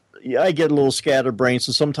because I get a little scatterbrained,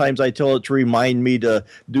 so sometimes I tell it to remind me to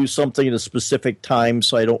do something at a specific time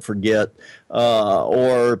so I don't forget,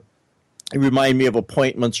 or remind me of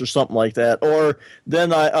appointments or something like that. Or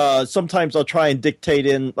then sometimes I'll try and dictate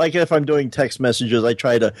in, like if I'm doing text messages, I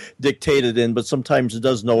try to dictate it in, but sometimes it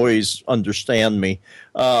doesn't always understand me.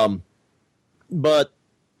 But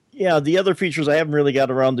yeah, the other features I haven't really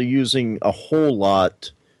got around to using a whole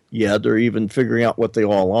lot yet, or even figuring out what they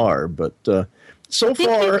all are. But so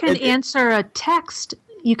far, you can answer a text.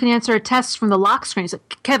 You can answer a text from the lock screen. So,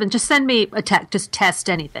 Kevin, just send me a text. Just test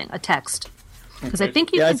anything, a text, because I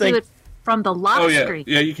think you can do it from the lock screen.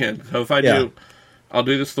 Yeah, you can. So if I do, I'll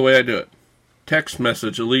do this the way I do it. Text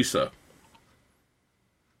message, Elisa.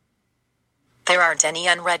 There aren't any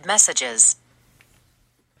unread messages.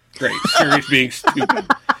 Great. Siri's being stupid.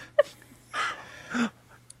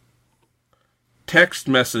 Text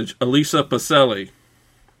message, Elisa Pacelli.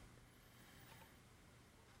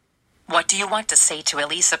 What do you want to say to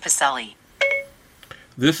Elisa Pacelli?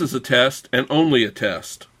 This is a test and only a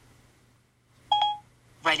test.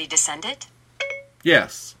 Ready to send it?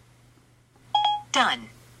 Yes. Done.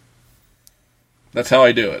 That's how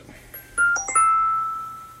I do it.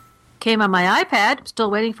 Came on my iPad. I'm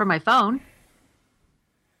still waiting for my phone.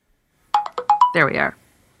 There we are.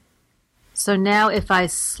 So now if I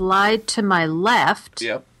slide to my left.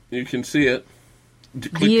 Yep, you can see it.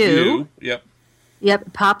 Click view. Yep. Yep,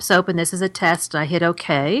 it pops open. This is a test. I hit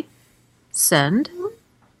OK. Send.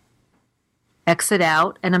 Exit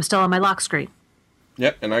out. And I'm still on my lock screen.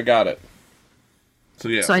 Yep, and I got it. So,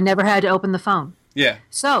 yeah. So I never had to open the phone. Yeah.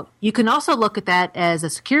 So you can also look at that as a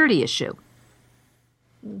security issue.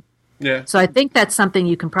 Yeah. So I think that's something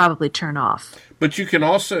you can probably turn off. But you could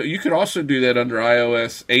also do that under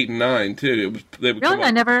iOS 8 and 9 too. Really? I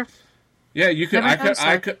never. Yeah, you could.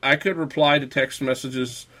 I could reply to text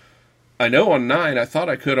messages. I know on 9. I thought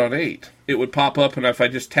I could on 8. It would pop up, and if I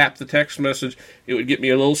just tap the text message, it would get me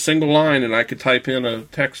a little single line, and I could type in a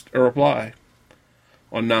text or reply.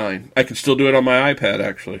 On 9, I can still do it on my iPad.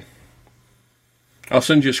 Actually, I'll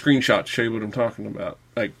send you a screenshot to show you what I'm talking about.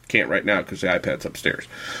 I can't right now because the iPad's upstairs,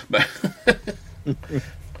 but.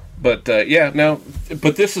 But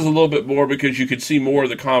but this is a little bit more because you could see more of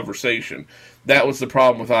the conversation. That was the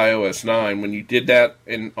problem with iOS 9. When you did that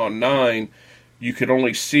on 9, you could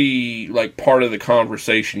only see like part of the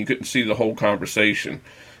conversation. You couldn't see the whole conversation.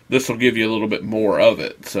 This will give you a little bit more of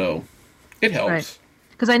it, so it helps. Right.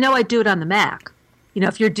 because I know I do it on the Mac.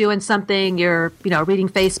 If you're doing something, you're reading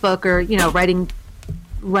Facebook or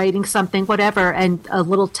writing something, whatever, and a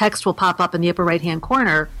little text will pop up in the upper right hand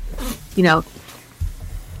corner.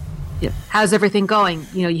 How's everything going?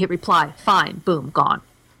 You hit reply, fine, boom, gone,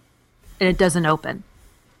 and it doesn't open.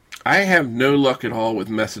 I have no luck at all with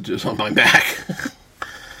messages on my Mac.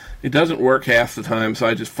 It doesn't work half the time, so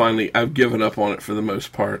I've given up on it for the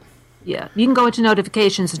most part. Yeah, you can go into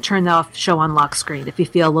notifications and turn off show on lock screen if you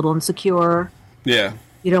feel a little insecure. Yeah.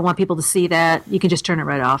 You don't want people to see that. You can just turn it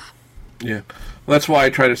right off. Yeah. Well, that's why I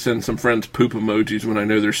try to send some friends poop emojis when I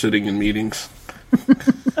know they're sitting in meetings.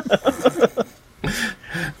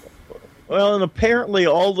 Well, and apparently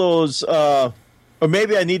all those, or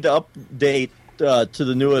maybe I need to update to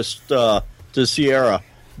the newest, to Sierra,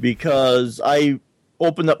 because I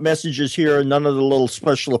opened up messages here and none of the little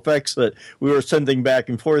special effects that we were sending back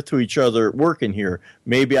and forth to each other work in here.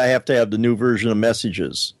 Maybe I have to have the new version of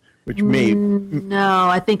messages, which may... No,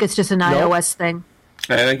 I think it's just an iOS thing.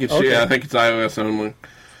 I think it's iOS only.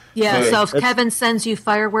 Yeah, But so if Kevin sends you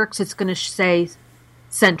fireworks, it's going to say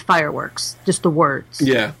sent fireworks, just the words.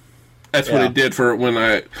 Yeah. That's what it did for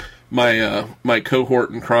when my cohort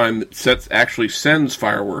in crime that actually sends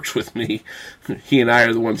fireworks with me. He and I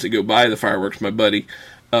are the ones that go buy the fireworks. My buddy,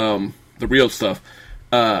 the real stuff.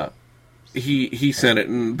 He sent it,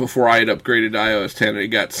 and before I had upgraded to iOS 10, it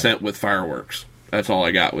got sent with fireworks. That's all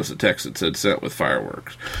I got was a text that said sent with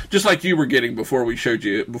fireworks. Just like you were getting before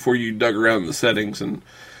you dug around in the settings and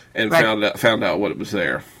right. found out what it was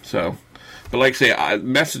there. So. But like I say,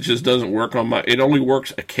 messages doesn't work on it only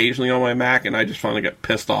works occasionally on my Mac, and I just finally got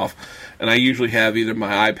pissed off. And I usually have either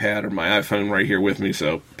my iPad or my iPhone right here with me,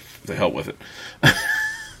 so the hell with it.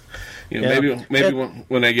 Maybe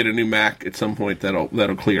when I get a new Mac at some point that'll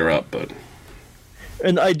clear up. But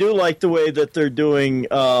and I do like the way that they're doing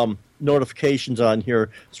notifications on here,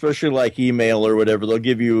 especially like email or whatever. They'll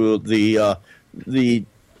give you the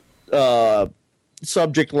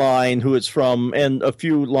subject line, who it's from, and a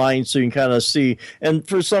few lines so you can kind of see. And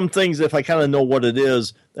for some things, if I kind of know what it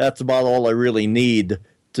is, that's about all I really need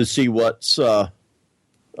to see what's going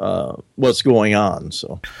on.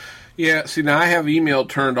 So, yeah. See, now I have email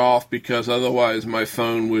turned off because otherwise my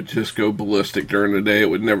phone would just go ballistic during the day. It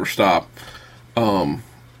would never stop. I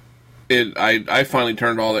finally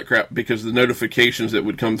turned all that crap because the notifications that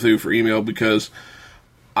would come through for email, because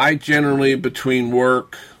I generally between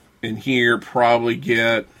work and here probably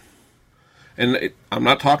get, I'm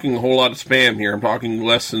not talking a whole lot of spam here, I'm talking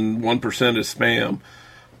less than 1% of spam.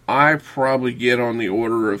 I probably get on the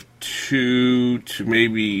order of 2 to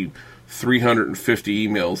maybe 350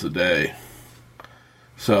 emails a day.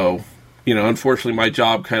 So, unfortunately my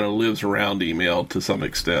job kind of lives around email to some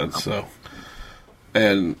extent, so.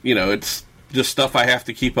 And, it's just stuff I have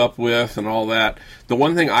to keep up with and all that. The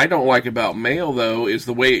one thing I don't like about mail, though, is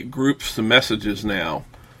the way it groups the messages now.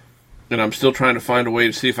 And I'm still trying to find a way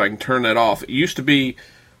to see if I can turn that off. It used to be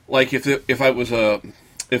like if it was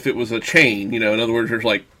a chain, in other words, there's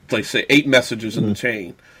like say 8 messages in the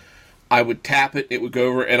chain. I would tap it, it would go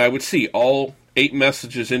over, and I would see all 8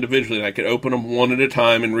 messages individually, and I could open them one at a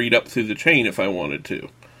time and read up through the chain if I wanted to.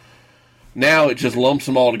 Now it just lumps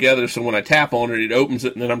them all together, so when I tap on it, it opens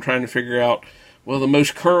it, and then I'm trying to figure out, well, the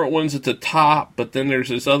most current one's at the top, but then there's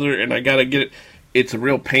this other, and I gotta get it. It's a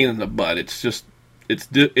real pain in the butt. It's just,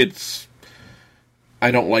 it's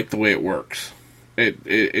I don't like the way it works.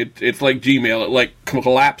 It's like Gmail. It like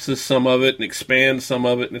collapses some of it and expands some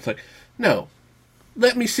of it, and it's like, no,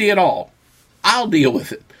 let me see it all. I'll deal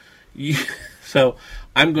with it. So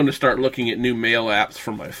I'm going to start looking at new mail apps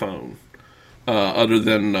for my phone, other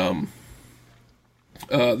than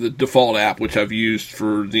the default app, which I've used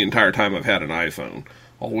for the entire time I've had an iPhone,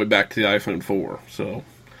 all the way back to the iPhone 4. So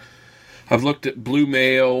I've looked at Blue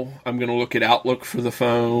Mail. I'm going to look at Outlook for the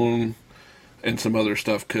phone and some other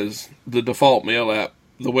stuff, because the default mail app,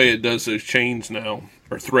 the way it does those chains now,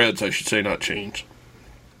 or threads, I should say, not chains,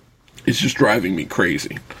 it's just driving me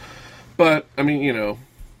crazy. But, I mean,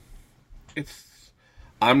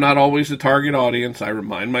 I'm not always the target audience. I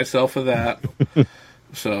remind myself of that.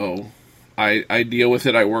 So I deal with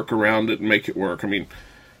it. I work around it and make it work. I mean,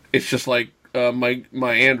 it's just like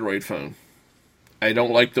my Android phone. I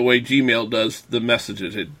don't like the way Gmail does the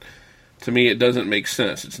messages. To me, it doesn't make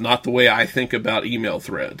sense. It's not the way I think about email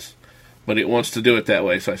threads. But it wants to do it that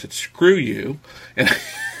way. So I said, screw you. And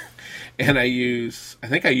I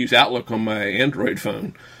think I use Outlook on my Android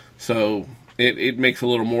phone. So it makes a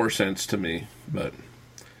little more sense to me. But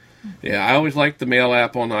yeah, I always liked the mail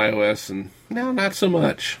app on iOS, and now not so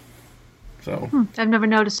much. So I've never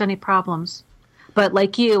noticed any problems. But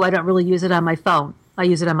like you, I don't really use it on my phone. I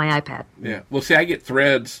use it on my iPad. Yeah. Well, see, I get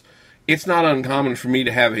threads. It's not uncommon for me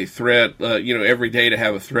to have a thread, every day to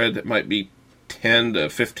have a thread that might be 10 to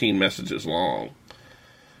 15 messages long.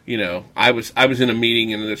 I was in a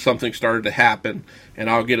meeting and something started to happen, and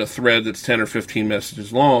I'll get a thread that's 10 or 15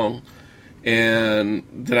 messages long, and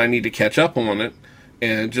then I need to catch up on it.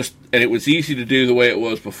 And it was easy to do the way it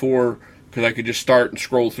was before, because I could just start and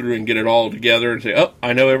scroll through and get it all together and say, oh,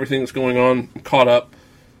 I know everything that's going on, I'm caught up,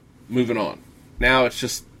 moving on. Now it's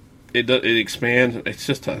just, it expands, it's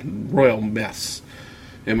just a royal mess,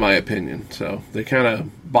 in my opinion. So they kind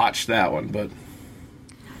of botched that one. But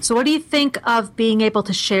so what do you think of being able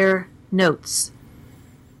to share notes?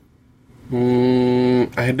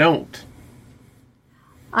 I don't.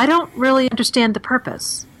 I don't really understand the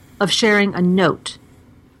purpose of sharing a note.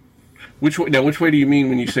 Which way do you mean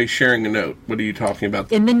when you say sharing a note? What are you talking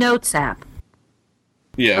about? In the Notes app.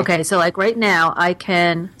 Yeah. Okay, so like right now, I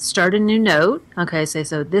can start a new note. Okay,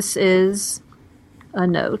 so this is a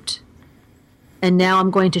note. And now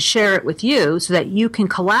I'm going to share it with you so that you can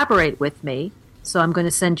collaborate with me. So I'm going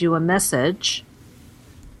to send you a message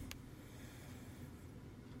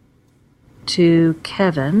to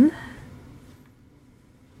Kevin.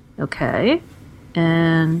 Okay.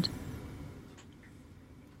 And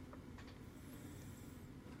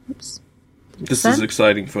oops. This is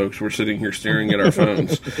exciting, folks. We're sitting here staring at our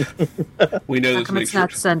phones. We know this makes it's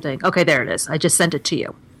not sending. Okay, there it is. I just sent it to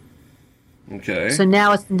you. Okay. So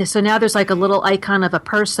now there's like a little icon of a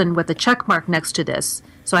person with a check mark next to this.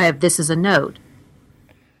 So I have this as a note.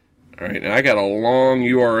 All right. Now I got a long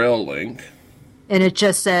URL link. And it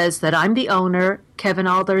just says that I'm the owner. Kevin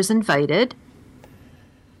Alder's invited.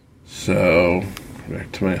 So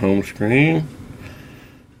back to my home screen.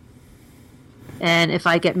 And if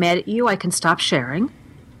I get mad at you, I can stop sharing.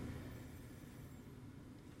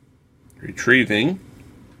 Retrieving.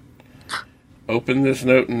 Open this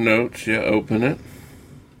note in Notes. Yeah, open it.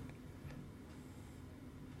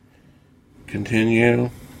 Continue.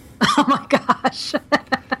 Oh my gosh.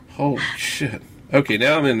 Holy shit. Okay,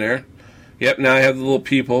 now I'm in there. Yep, now I have the little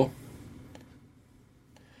people.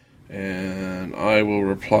 And I will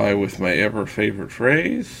reply with my ever favorite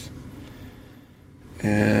phrase.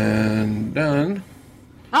 And done.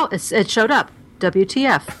 Oh, it showed up.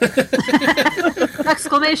 WTF.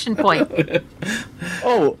 Exclamation point.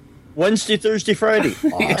 Oh, Wednesday, Thursday, Friday.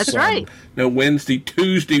 Awesome. That's right. No, Wednesday,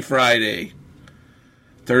 Tuesday, Friday.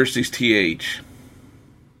 Thursday's TH.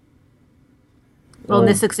 Well, in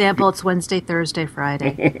this example, it's Wednesday, Thursday,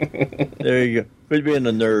 Friday. There you go. Quit being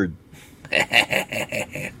a nerd.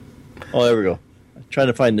 Oh, there we go. I'm trying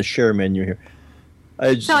to find the share menu here.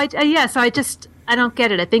 I don't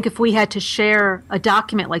get it. I think if we had to share a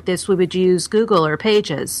document like this, we would use Google or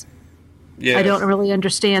Pages. Yes. I don't really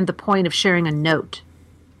understand the point of sharing a note.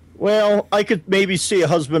 Well, I could maybe see a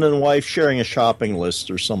husband and wife sharing a shopping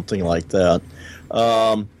list or something like that.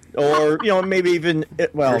 Or, maybe even...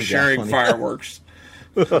 Or sharing fireworks.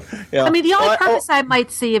 Yeah. I mean, the only purpose I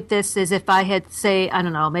might see of this is if I had, say, I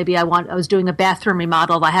don't know, maybe I was doing a bathroom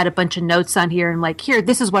remodel. I had a bunch of notes on here and here,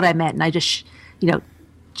 this is what I meant. And I just,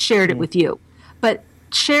 shared it with you. But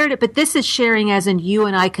this is sharing as in you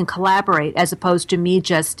and I can collaborate as opposed to me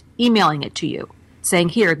just emailing it to you saying,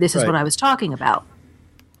 here, this is what I was talking about.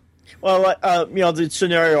 Well, the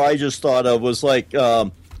scenario I just thought of was like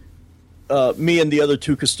me and the other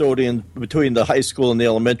two custodians between the high school and the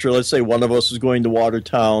elementary. Let's say one of us is going to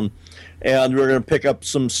Watertown, and we're going to pick up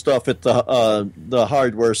some stuff at the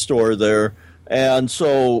hardware store there. And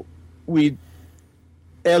so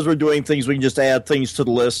as we're doing things, we can just add things to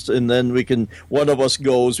the list, and then one of us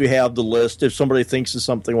goes, we have the list. If somebody thinks of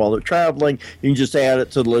something while they're traveling, you can just add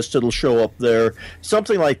it to the list. It'll show up there.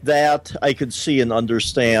 Something like that I could see and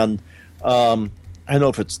understand. I don't know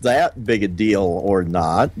if it's that big a deal or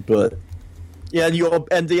not, but yeah,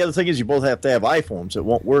 and the other thing is you both have to have iPhones. It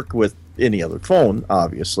won't work with any other phone,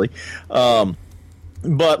 obviously. But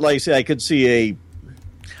like I say, I could see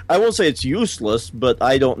I won't say it's useless, but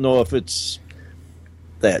I don't know if it's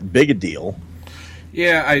that big a deal.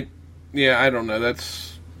 Yeah, I don't know.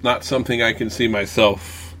 That's not something I can see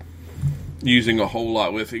myself using a whole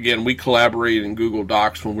lot with. Again, we collaborate in Google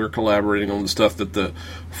Docs when we're collaborating on the stuff that the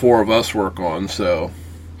four of us work on. So,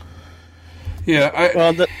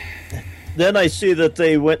 yeah. Then I see that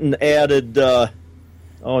they went and added. Oh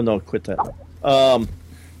no, quit that.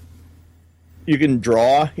 You can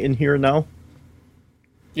draw in here now.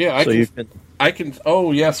 Yeah, I can.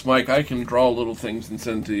 Oh yes, Mike. I can draw little things and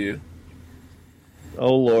send to you.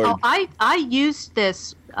 Oh Lord. Oh, I used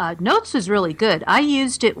this. Notes was really good. I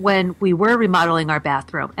used it when we were remodeling our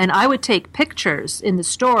bathroom, and I would take pictures in the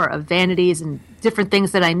store of vanities and different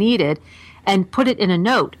things that I needed, and put it in a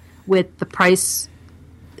note with the price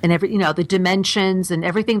and the dimensions and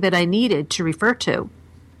everything that I needed to refer to.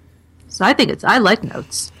 So I like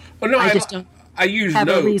notes. Well, no, I just don't I use have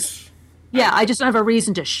notes. a reason. Yeah, I just don't have a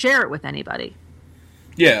reason to share it with anybody.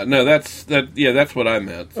 Yeah, no, that's what I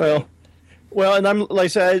meant. Well, and I'm like I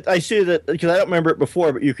said, I see that because I don't remember it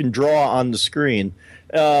before, but you can draw on the screen,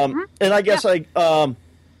 and I guess like I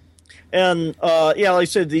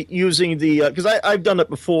said, using the because I've done it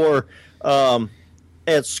before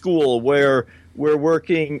at school where we're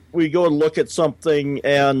working, we go and look at something,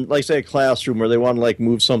 and like say a classroom where they want to like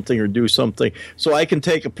move something or do something, so I can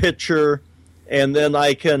take a picture, and then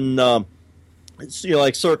I can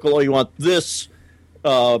like circle. Oh, you want this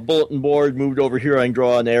bulletin board moved over here? I can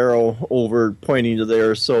draw an arrow over pointing to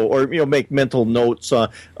there. So, or make mental notes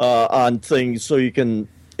on things so you can.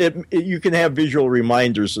 You can have visual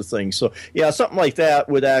reminders of things. So, yeah, something like that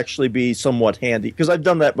would actually be somewhat handy because I've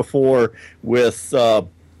done that before with, I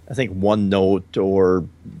think, OneNote or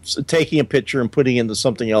taking a picture and putting into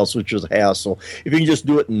something else, which is a hassle. If you can just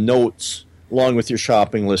do it in notes along with your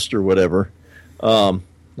shopping list or whatever. Oh,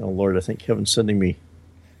 Lord, I think Kevin's sending me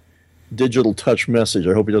digital touch message.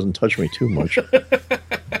 I hope he doesn't touch me too much.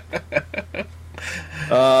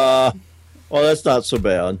 Well, that's not so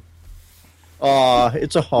bad.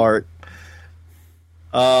 It's a heart.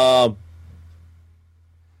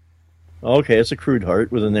 Okay, it's a crude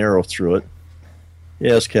heart with an arrow through it.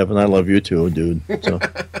 Yes, Kevin, I love you too, dude. So,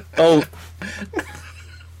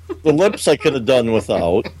 the lips I could have done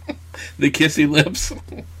without. The kissy lips.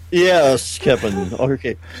 Yes, Kevin.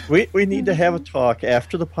 Okay, we need to have a talk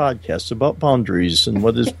after the podcast about boundaries and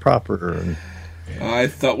what is proper. And I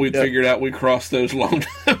thought we'd figured out we crossed those long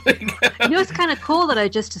time ago. What's kind of cool that I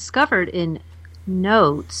just discovered in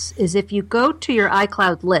notes is if you go to your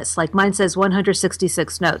iCloud list, like mine says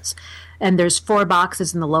 166 notes, and there's 4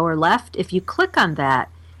 boxes in the lower left. If you click on that,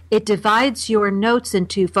 it divides your notes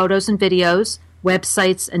into photos and videos,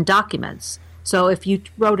 websites, and documents. So if you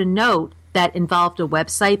wrote a note that involved a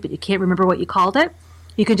website, but you can't remember what you called it,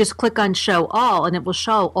 you can just click on Show All, and it will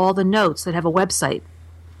show all the notes that have a website.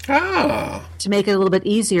 To make it a little bit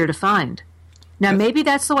easier to find. Now, maybe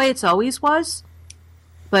that's the way it's always was,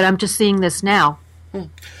 but I'm just seeing this now.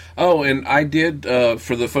 Oh, and I did,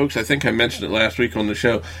 for the folks, I think I mentioned it last week on the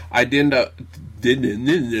show, I did end up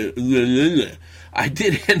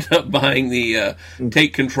buying the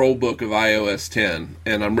Take Control book of iOS 10,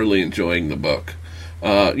 and I'm really enjoying the book.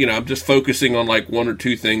 I'm just focusing on like 1 or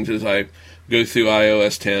 2 things as I go through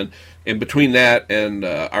iOS 10. And between that and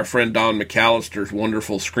our friend Don McAllister's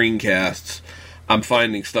wonderful screencasts, I'm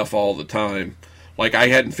finding stuff all the time. Like I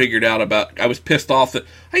hadn't figured out I was pissed off that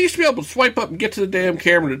I used to be able to swipe up and get to the damn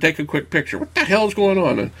camera to take a quick picture. What the hell is going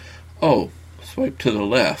on? And, swipe to the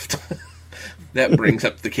left. That brings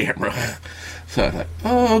up the camera. So I thought,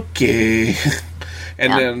 okay.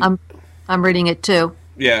 And then I'm reading it too.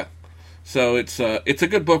 Yeah. So it's a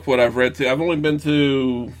good book, what I've read through. I've only been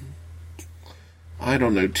through,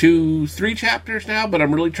 2-3 chapters now, but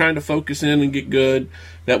I'm really trying to focus in and get good.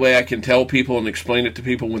 That way I can tell people and explain it to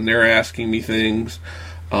people when they're asking me things.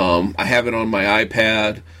 I have it on my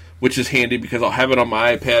iPad, which is handy because I'll have it on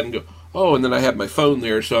my iPad and go, and then I have my phone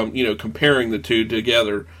there, so I'm, comparing the two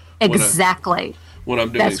together. Exactly. When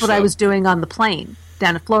I'm doing That's what I was doing on the plane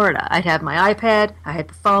down in Florida. I'd have my iPad, I had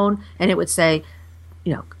the phone, and it would say,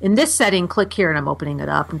 in this setting, click here, and I'm opening it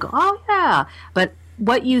up and go, oh, yeah. But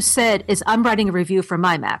what you said is I'm writing a review for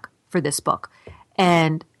my Mac for this book.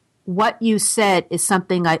 And what you said is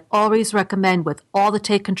something I always recommend with all the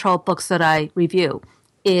Take Control books that I review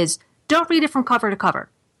is don't read it from cover to cover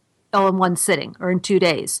all in one sitting or in 2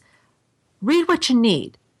 days. Read what you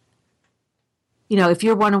need. If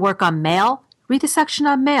you want to work on mail, read the section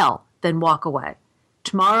on mail, then walk away.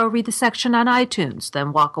 Tomorrow, read the section on iTunes,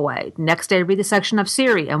 then walk away. Next day, read the section of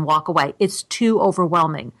Siri and walk away. It's too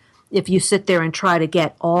overwhelming. If you sit there and try to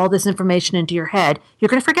get all this information into your head, you're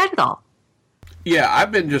going to forget it all. Yeah,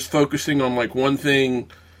 I've been just focusing on like one thing,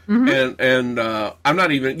 and I'm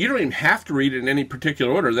not even. You don't even have to read it in any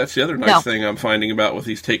particular order. That's the other nice thing I'm finding about with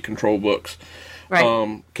these Take Control books.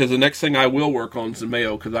 Right. Because the next thing I will work on is the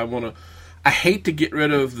mail. Because I hate to get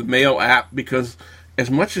rid of the mail app because as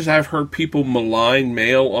much as I've heard people malign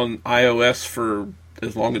mail on iOS for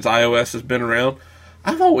as long as iOS has been around,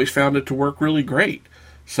 I've always found it to work really great.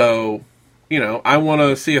 So, I want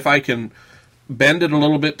to see if I can bend it a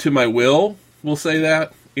little bit to my will, we'll say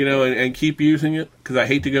that, and keep using it, because I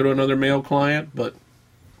hate to go to another mail client, but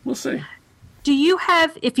we'll see. Do you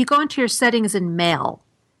have, if you go into your settings in Mail,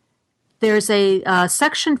 there's a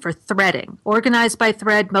section for threading, organized by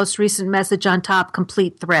thread, most recent message on top,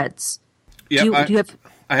 complete threads. Yeah, do you have?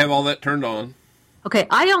 I have all that turned on. Okay,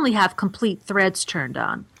 I only have complete threads turned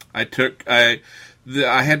on. I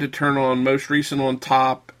had to turn on most recent on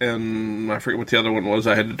top, and I forget what the other one was.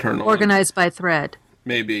 I had to turn on Organized by thread.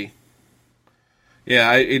 Maybe.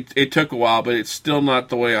 Yeah, it took a while, but it's still not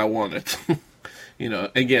the way I want it.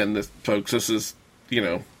 Again, folks, this is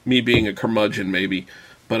me being a curmudgeon, maybe,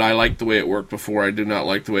 but I liked the way it worked before. I do not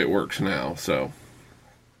like the way it works now. So.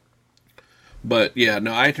 But yeah,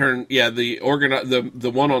 no,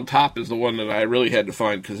 the one on top is the one that I really had to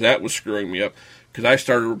find because that was screwing me up. Because I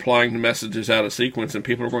started replying to messages out of sequence, and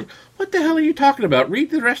people were going, "What the hell are you talking about?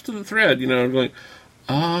 Read the rest of the thread." I'm going,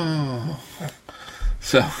 "Oh."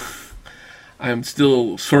 So I'm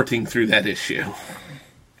still sorting through that issue.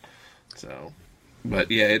 So,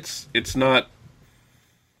 but yeah, it's not.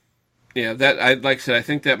 Yeah, like I said, I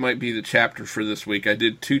think that might be the chapter for this week. I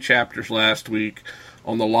did 2 chapters last week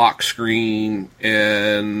on the lock screen,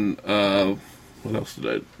 and what else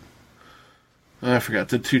did I forgot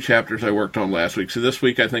the 2 chapters I worked on last week. So this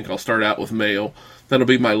week I think I'll start out with mail. That'll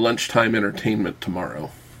be my lunchtime entertainment tomorrow.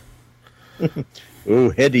 Ooh,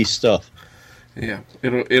 heady stuff. Yeah,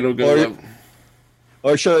 it'll go.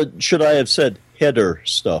 Or should I have said header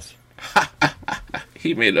stuff?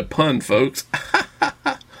 He made a pun, folks.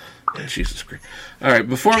 Jesus Christ! All right,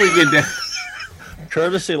 before we get down,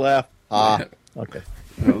 courtesy laugh. Okay.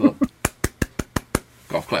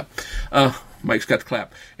 Golf clap. Mike's got the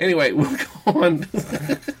clap. Anyway, we'll go on.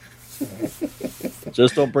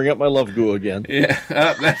 Just don't bring up my love goo again. Yeah,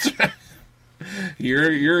 that's right.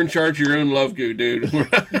 You're in charge of your own love goo, dude.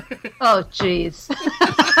 Oh, jeez.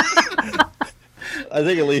 I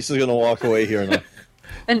think Elisa's going to walk away here now.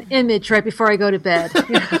 An image right before I go to bed.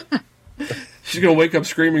 She's going to wake up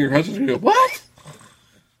screaming. Her husband's going to go, "What?"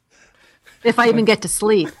 If I even get to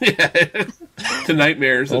sleep. Yeah. To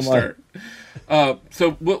nightmares that start.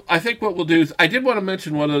 I think what we'll do is, I did want to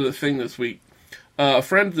mention one other thing this week. A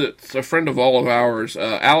friend that's a friend of all of ours,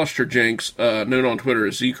 Alistair Jenks, known on Twitter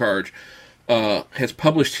as Zcarge, has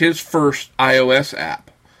published his first iOS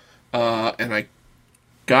app. And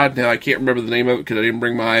now I can't remember the name of it because I didn't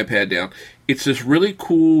bring my iPad down. It's this really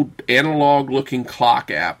cool analog-looking clock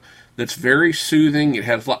app that's very soothing.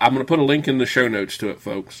 I'm going to put a link in the show notes to it,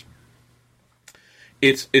 folks.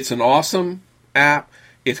 It's an awesome app.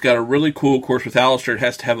 It's got a really cool, of course, with Alistair, it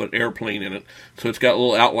has to have an airplane in it. So it's got a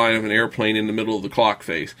little outline of an airplane in the middle of the clock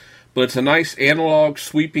face. But it's a nice analog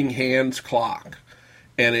sweeping hands clock.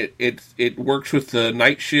 And it works with the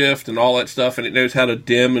night shift and all that stuff, and it knows how to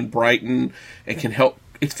dim and brighten and can help.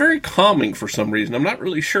 It's very calming for some reason. I'm not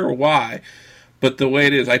really sure why, but the way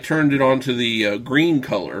it is, I turned it on to the green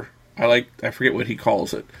color. I forget what he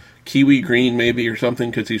calls it. Kiwi green maybe or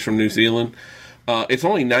something because he's from New Zealand. It's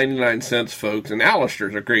only 99 cents, folks, and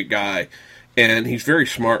Alistair's a great guy, and he's very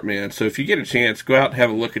smart, man. So if you get a chance, go out and have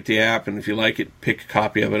a look at the app, and if you like it, pick a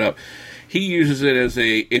copy of it up. He uses it as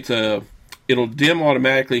it'll dim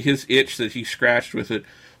automatically. His itch that he scratched with it,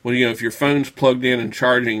 well, if your phone's plugged in and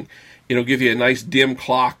charging, it'll give you a nice dim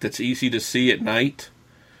clock that's easy to see at night,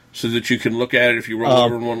 so that you can look at it if you roll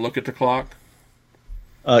over and want to look at the clock.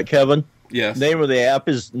 Kevin? Yes. The name of the app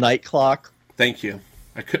is Night Clock. Thank you.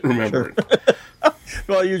 I couldn't remember it.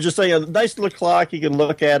 Well, you're just saying a nice little clock you can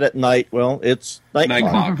look at night. Well, it's night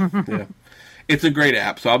clock. Yeah. It's a great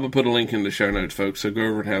app, so I'm going to put a link in the show notes, folks, so go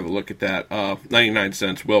over and have a look at that. 99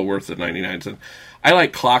 cents, well worth the 99 cents. I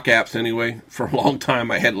like clock apps anyway. For a long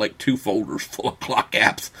time, I had 2 folders full of clock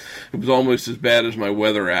apps. It was almost as bad as my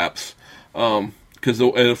weather apps. Because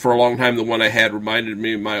for a long time, the one I had reminded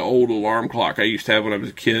me of my old alarm clock I used to have when I was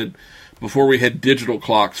a kid. Before we had digital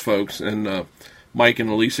clocks, folks, and Mike and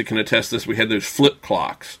Elisa can attest this, we had those flip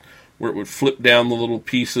clocks where it would flip down the little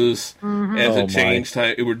pieces as it changed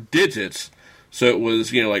time. It were digits, so it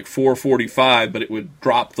was 4:45, but it would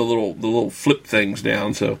drop the little flip things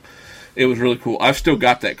down. So it was really cool. I've still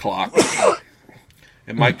got that clock,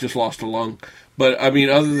 and Mike just lost a lung. But I mean,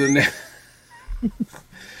 other than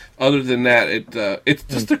that, it's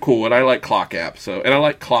just a cool one. I like clock apps, and I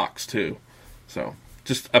like clocks too. So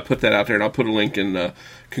I put that out there, and I'll put a link in.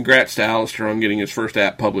 Congrats to Alistair on getting his first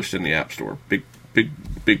app published in the App Store. Big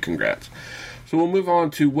congrats. So we'll move on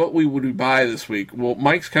to what we would buy this week. Well,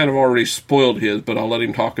 Mike's kind of already spoiled his, but I'll let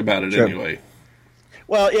him talk about it anyway.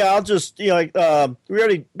 Well, yeah, I'll just, we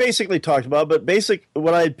already basically talked about it, but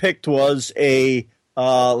what I picked was a,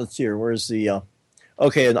 let's see here, where's the, an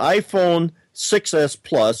iPhone 6S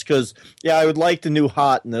Plus, because, I would like the new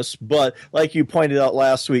hotness, but like you pointed out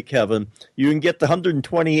last week, Kevin, you can get the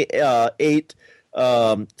 128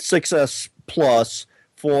 6S Plus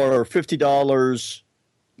for $50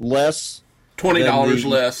 less. $20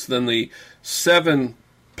 less than the 7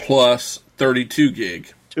 Plus 32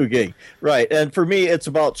 gig. 2 gig, right? And for me, it's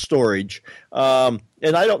about storage.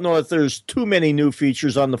 And I don't know if there's too many new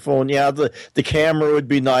features on the phone. Yeah, the camera would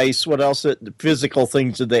be nice. What else? The physical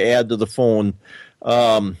things did they add to the phone?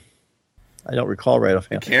 I don't recall right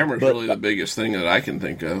offhand. The camera's really the biggest thing that I can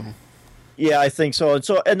think of. Yeah, I think so.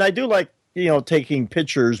 And I do like, taking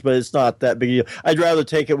pictures, but it's not that big. I'd rather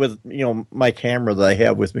take it with, my camera that I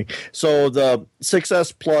have with me. So the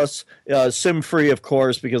 6S Plus, SIM-free, of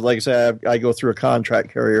course, because like I said, I go through a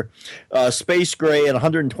contract carrier. Space Gray and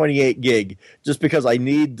 128 gig, just because I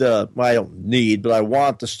need I don't need, but I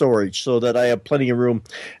want the storage so that I have plenty of room.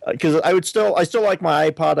 Because I still like my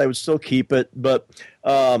iPod. I would still keep it, but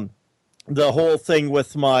the whole thing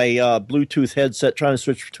with my Bluetooth headset, trying to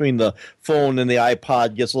switch between the phone and the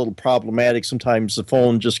iPod gets a little problematic. Sometimes the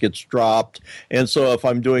phone just gets dropped. And so if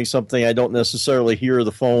I'm doing something, I don't necessarily hear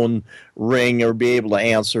the phone ring or be able to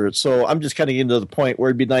answer it. So I'm just kind of getting to the point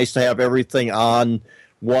where it'd be nice to have everything on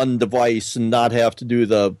one device and not have to do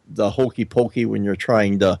the hokey pokey when you're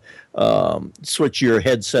trying to switch your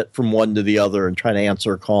headset from one to the other and trying to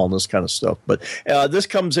answer a call and this kind of stuff. But this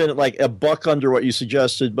comes in at like $1 under what you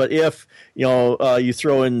suggested. But if you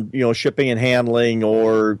throw in shipping and handling,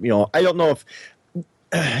 or I don't know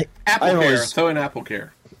if throw in Apple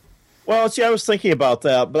Care. Well, see, I was thinking about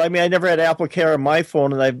that, but I mean, I never had Apple Care on my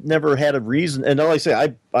phone, and I've never had a reason. And like I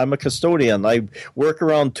say, I'm a custodian. I work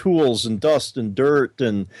around tools and dust and dirt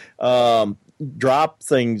and drop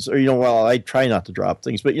things. Or I try not to drop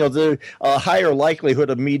things, but there's a higher likelihood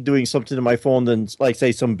of me doing something to my phone than, like,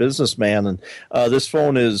 say, some businessman. And this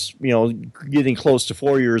phone is, getting close to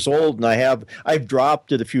 4 years old, and I've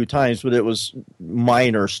dropped it a few times, but it was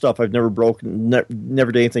minor stuff. I've never broken,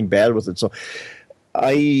 never did anything bad with it. So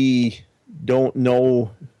I don't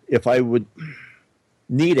know if I would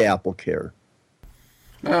need Apple Care.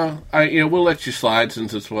 We'll let you slide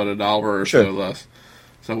since it's $1 or sure. so less.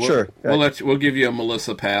 So we'll give you a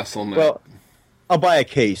Melissa pass on that. Well, I'll buy a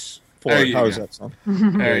case for it. How does that sound?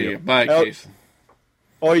 There you go. Buy a case.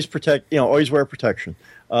 Always always wear protection.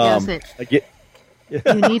 Yes,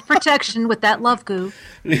 you need protection with that love goo.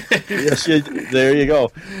 Yes, there you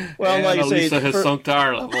go. Well, and like I say, Lisa has sunk to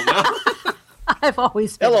our level now. I've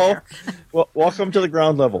always been Hello. there. Well, welcome to the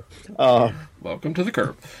ground level. Welcome to the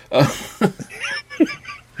curb.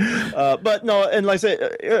 But no, and like I say,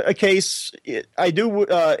 a case, I do,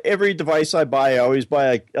 every device I buy, I always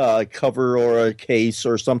buy a cover or a case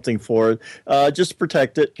or something for it, just to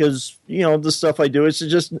protect it, because, the stuff I do, it's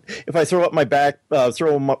just, if I throw up my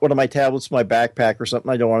one of my tablets in my backpack or something,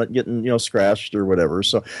 I don't want it getting, scratched or whatever.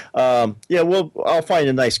 So, I'll find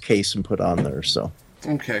a nice case and put on there, so.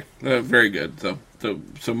 Okay, very good.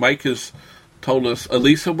 So Mike has told us.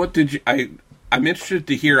 Elisa, what did you? I'm interested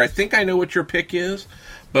to hear. I think I know what your pick is,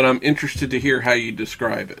 but I'm interested to hear how you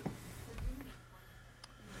describe it.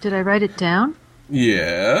 Did I write it down?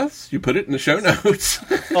 Yes, you put it in the show notes.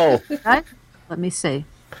 Oh, right. Let me see.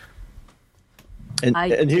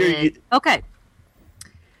 And here Okay.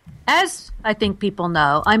 As I think people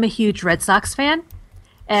know, I'm a huge Red Sox fan,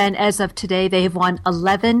 and as of today, they have won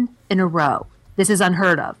 11 in a row. This is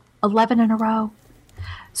unheard of. 11 in a row.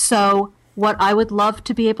 So what I would love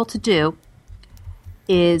to be able to do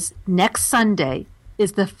is next Sunday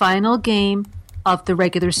is the final game of the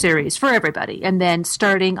regular series for everybody. And then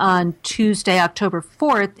starting on Tuesday, October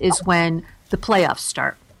 4th is when the playoffs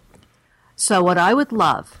start. So what I would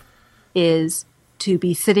love is to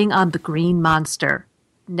be sitting on the Green Monster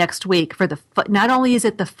next week for not only is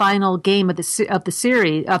it the final game of the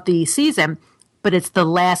series of the season, but it's the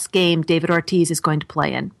last game David Ortiz is going to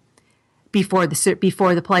play in before the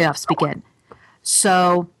playoffs begin.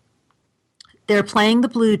 So they're playing the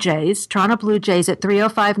Blue Jays, Toronto Blue Jays, at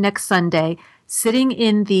 3:05 next Sunday. Sitting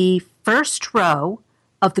in the first row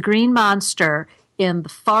of the Green Monster in the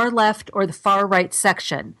far left or the far right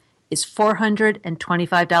section is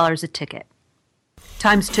 $425 a ticket,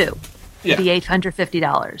 times 2, the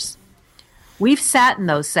 $850. We've sat in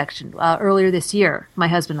those sections earlier this year. My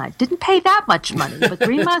husband and I didn't pay that much money, but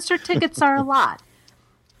Green Monster tickets are a lot.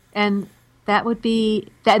 And that would be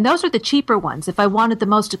that. And those are the cheaper ones. If I wanted the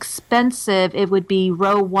most expensive, it would be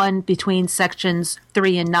row 1 between sections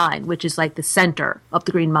 3 and 9, which is like the center of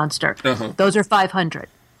the Green Monster. Uh-huh. Those are $500.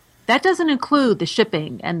 That doesn't include the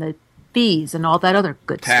shipping and the fees and all that other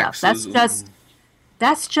good taxes. Stuff.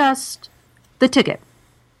 That's just the ticket.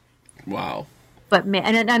 Wow. But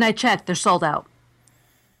and I checked, they're sold out.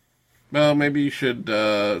 Well, maybe you should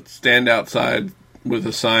stand outside with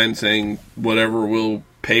a sign saying whatever will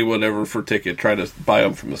pay whatever for ticket. Try to buy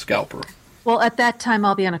them from a scalper. Well, at that time,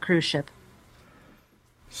 I'll be on a cruise ship.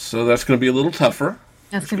 So that's going to be a little tougher.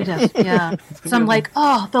 That's going to be tough, yeah. So I'm like,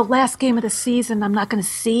 oh, the last game of the season, I'm not going to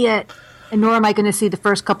see it. And nor am I going to see the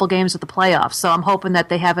first couple games of the playoffs. So I'm hoping that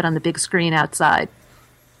they have it on the big screen outside.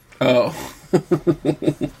 Oh.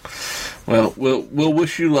 Well, we'll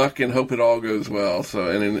wish you luck and hope it all goes well. So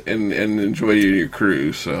and enjoy your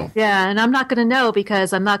cruise. So yeah, and I'm not going to know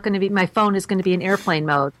because I'm not going to be. My phone is going to be in airplane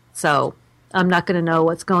mode, so I'm not going to know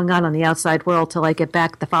what's going on the outside world till I get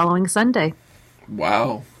back the following Sunday.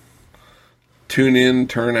 Wow. Tune in,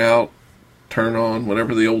 turn out, turn on,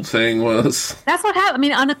 whatever the old saying was. That's what happens. I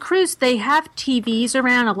mean, on a cruise, they have TVs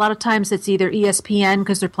around. A lot of times it's either ESPN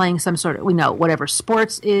because they're playing some sort of, whatever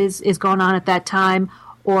sports is going on at that time,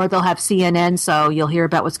 or they'll have CNN, so you'll hear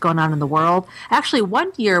about what's going on in the world. Actually,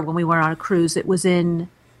 one year when we went on a cruise, it was in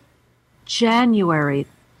January.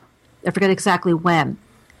 I forget exactly when.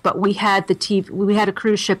 But we had we had a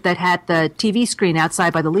cruise ship that had the TV screen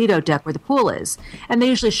outside by the Lido deck where the pool is. And they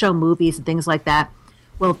usually show movies and things like that.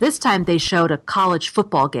 Well, this time they showed a college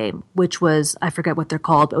football game, which was, I forget what they're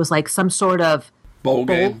called, but it was like some sort of bowl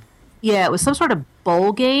game. Yeah, it was some sort of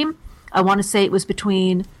bowl game. I want to say it was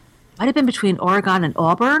might have been between Oregon and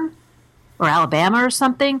Auburn or Alabama or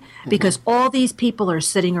something, because all these people are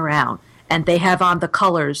sitting around and they have on the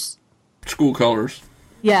colors. School colors.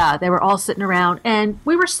 Yeah, they were all sitting around, and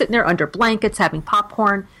we were sitting there under blankets having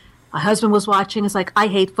popcorn. My husband was watching. It's like, I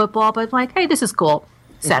hate football, but I'm like, hey, this is cool.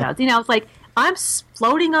 Sat out. It's like, I'm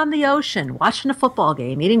floating on the ocean, watching a football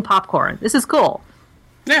game, eating popcorn. This is cool.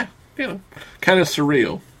 Yeah, kind of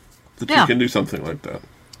surreal that you can do something like that.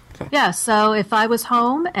 So. Yeah, so if I was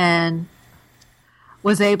home and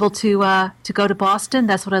was able to go to Boston,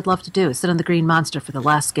 that's what I'd love to do, sit on the Green Monster for the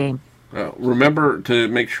last game. Remember to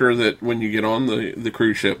make sure that when you get on the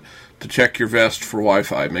cruise ship, to check your vest for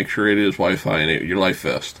Wi-Fi. Make sure it is Wi-Fi in your life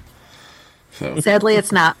vest. So sadly,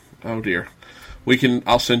 it's not. Oh dear.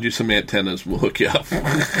 I'll send you some antennas. We'll hook you up.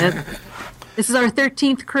 This is our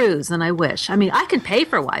 13th cruise, and I wish. I mean, I can pay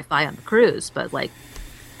for Wi-Fi on the cruise, but like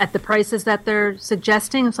at the prices that they're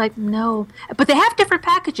suggesting, it's like no. But they have different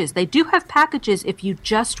packages. They do have packages if you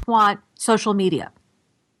just want social media.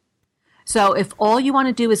 So if all you want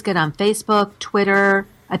to do is get on Facebook, Twitter,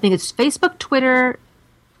 I think it's Facebook, Twitter,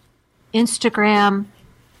 Instagram,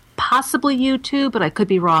 possibly YouTube, but I could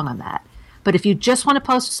be wrong on that. But if you just want to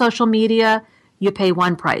post to social media, you pay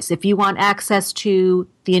one price. If you want access to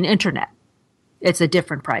the internet, it's a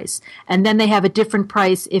different price. And then they have a different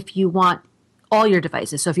price if you want all your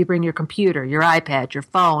devices. So if you bring your computer, your iPad, your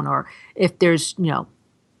phone, or if there's,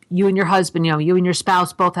 you and your husband, you and your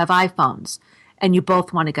spouse both have iPhones and you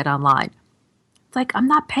both want to get online. It's like, I'm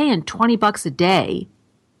not paying $20 a day.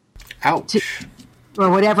 Ouch. Or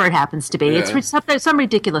whatever it happens to be. Yeah. It's some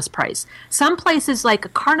ridiculous price. Some places,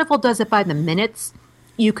 like Carnival does it by the minutes.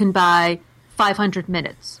 You can buy 500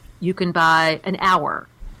 minutes. You can buy an hour.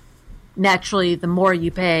 Naturally, the more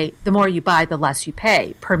you buy, the less you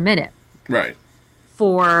pay per minute. Right.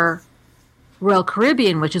 For Royal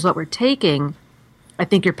Caribbean, which is what we're taking, I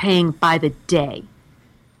think you're paying by the day.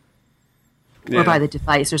 Or by the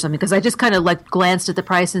device or something. Because I just kind of glanced at the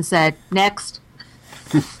price and said, next.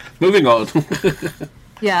 Moving on.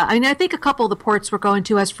 Yeah, I mean, I think a couple of the ports we're going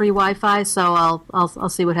to has free Wi-Fi, so I'll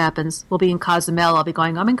see what happens. We'll be in Cozumel. I'll be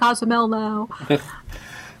going, I'm in Cozumel now.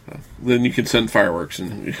 Then you can send fireworks.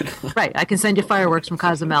 Right, I can send you fireworks from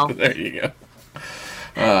Cozumel. There you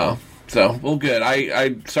go. Well, good.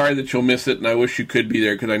 I'm sorry that you'll miss it, and I wish you could be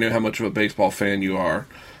there because I know how much of a baseball fan you are.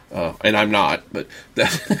 And I'm not, but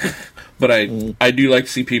I do like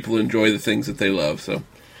to see people enjoy the things that they love. So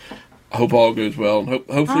I hope all goes well, and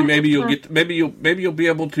hopefully maybe you'll be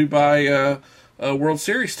able to buy World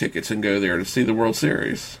Series tickets and go there to see the World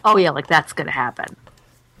Series. Oh yeah, that's going to happen.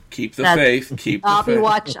 Keep the faith. I'll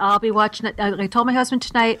be watching it. I told my husband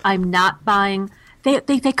tonight I'm not buying.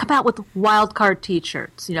 They come out with wild card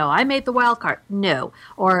T-shirts. I made the wild card. No.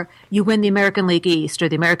 Or you win the American League East or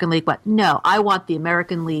the American League what? No. I want the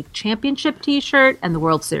American League Championship T-shirt and the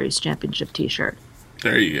World Series Championship T-shirt.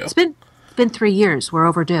 There you go. It's been 3 years. We're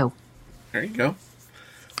overdue. There you go.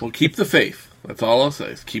 Well, keep the faith. That's all I'll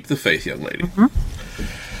say. Is keep the faith, young lady. Mm-hmm.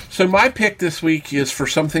 So my pick this week is for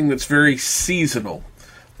something that's very seasonal.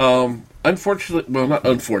 Unfortunately, well, not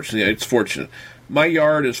unfortunately, it's fortunate. My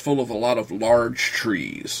yard is full of a lot of large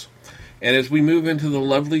trees. And as we move into the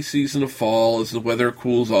lovely season of fall, as the weather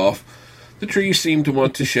cools off, the trees seem to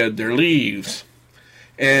want to shed their leaves.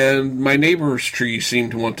 And my neighbor's trees seem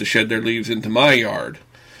to want to shed their leaves into my yard.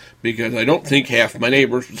 Because I don't think half my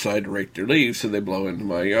neighbors decide to rake their leaves, so they blow into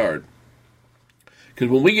my yard. Because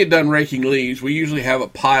when we get done raking leaves, we usually have a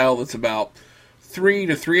pile that's about 3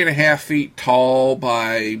 to 3.5 feet tall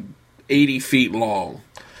by 80 feet long.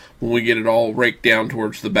 when we get it all raked down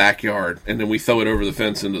towards the backyard, and then we throw it over the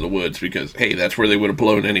fence into the woods because, hey, that's where they would have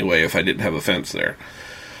blown anyway if I didn't have a fence there.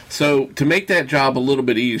 So to make that job a little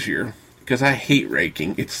bit easier, because I hate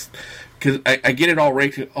raking, it's because I get it all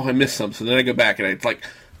raked. Oh, I missed some. So then I go back and it's like,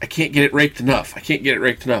 I can't get it raked enough.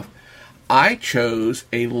 I chose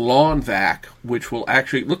a lawn vac, which will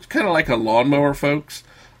actually, it looks kind of like a lawnmower, folks.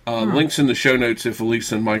 Links in the show notes if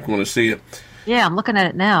Elisa and Mike want to see it. Yeah, I'm looking at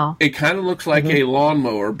it now. It kind of looks like a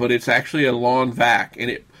lawnmower, but it's actually a lawn vac. And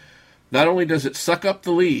it not only does it suck up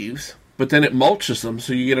the leaves, but then it mulches them,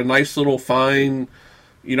 so you get a nice little fine,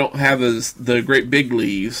 you don't have the great big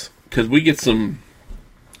leaves. Because we get some,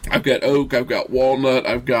 I've got oak, I've got walnut,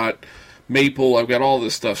 I've got maple, I've got all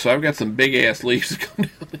this stuff. So I've got some big-ass leaves that come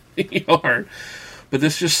down in the yard. But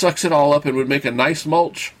this just sucks it all up and would make a nice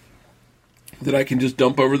mulch that I can just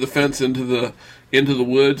dump over the fence into the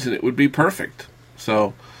woods, and it would be perfect.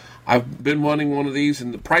 So I've been wanting one of these,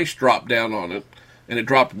 and the price dropped down on it, and it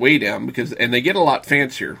dropped way down and they get a lot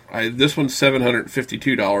fancier. This one's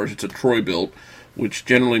 $752. It's a Troy-Bilt, which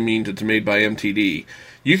generally means it's made by MTD.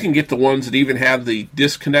 You can get the ones that even have the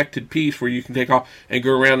disconnected piece where you can take off and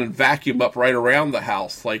go around and vacuum up right around the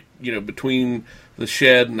house, like, between the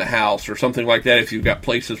shed and the house or something like that if you've got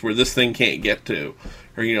places where this thing can't get to.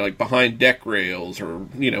 Or, like behind deck rails or,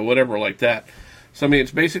 whatever like that. So, I mean,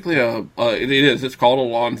 it's basically it's called a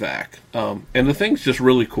lawn vac. And the thing's just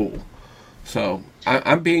really cool. So,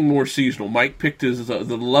 I'm being more seasonal. Mike picked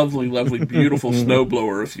the lovely, lovely, beautiful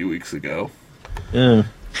snowblower a few weeks ago. Yeah.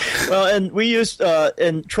 Well, and we used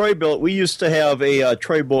in Troy-Bilt, we used to have a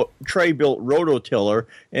Troy-Bilt rototiller,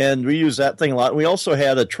 and we used that thing a lot. We also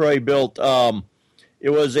had a Troy-Bilt. It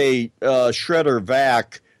was a shredder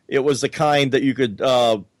vac. It was the kind that you could,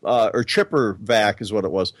 or chipper vac is what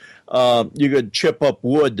it was. You could chip up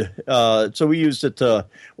wood. So we used it to,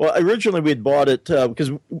 originally we had bought it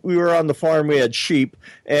because we were on the farm, we had sheep,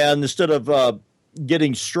 and instead of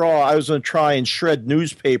getting straw, I was going to try and shred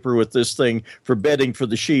newspaper with this thing for bedding for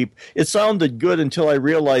the sheep. It sounded good until I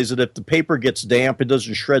realized that if the paper gets damp, it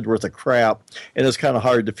doesn't shred worth of crap, and it's kind of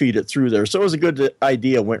hard to feed it through there. So it was a good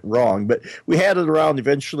idea, went wrong. But we had it around.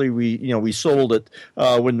 Eventually, we sold it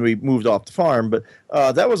when we moved off the farm. But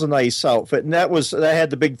that was a nice outfit, and that had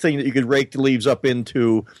the big thing that you could rake the leaves up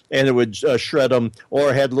into, and it would shred them, or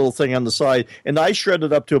it had a little thing on the side. And I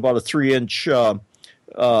shredded up to about a 3-inch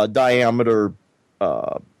diameter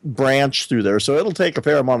branch through there, so it'll take a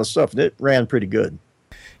fair amount of stuff, and it ran pretty good.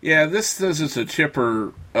 Yeah, this says it's a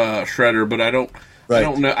chipper shredder, but I don't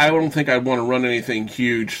know. I don't think I'd want to run anything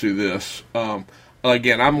huge through this.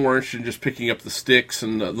 Again, I'm more interested in just picking up the sticks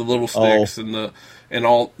and the little sticks and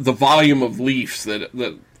all the volume of leaves that.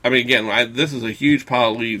 I mean, again, this is a huge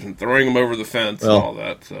pile of leaves and throwing them over the fence and all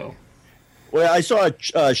that. So. Well, I saw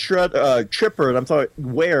a chipper, and I thought,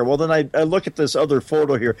 where? Well, then I look at this other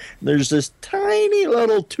photo here, and there's this tiny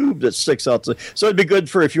little tube that sticks out. So it'd be good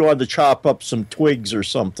for if you wanted to chop up some twigs or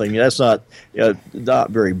something. That's not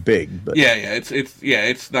very big. But.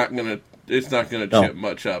 It's not gonna chip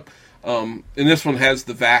much up. And this one has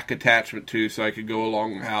the vac attachment too, so I could go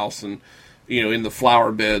along the house and in the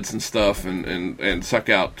flower beds and stuff, and suck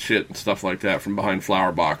out shit and stuff like that from behind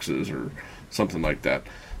flower boxes or something like that.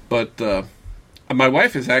 But my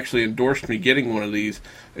wife has actually endorsed me getting one of these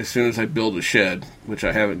as soon as I build a shed, which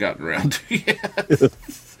I haven't gotten around to yet.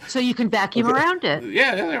 So you can vacuum around it.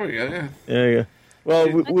 Yeah, there we go. Yeah. Well,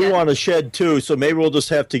 we want a shed too, so maybe we'll just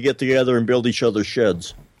have to get together and build each other's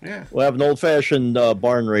sheds. Yeah. We'll have an old-fashioned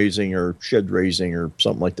barn raising or shed raising or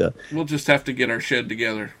something like that. We'll just have to get our shed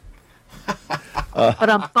together.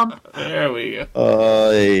 There we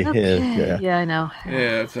go. Yeah, I know.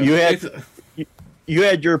 Yeah. You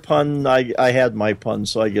had your pun. I had my pun.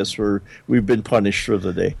 So I guess we've been punished for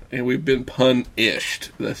the day. And we've been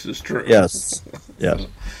pun-ished. This is true. Yes.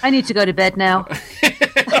 I need to go to bed now.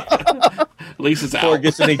 Lisa's out. Before it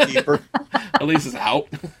gets any deeper. Lisa's out.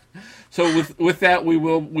 So with that, we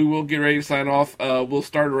will get ready to sign off. We'll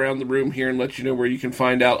start around the room here and let you know where you can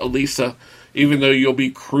find out Elisa. Even though you'll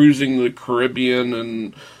be cruising the Caribbean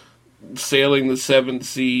and sailing the 7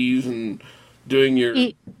 seas and doing your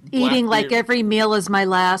eating like every meal is my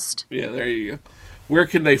last. Yeah, there you go. Where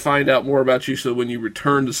can they find out more about you so when you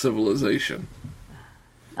return to civilization?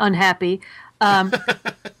 Unhappy. On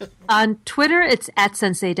Twitter, it's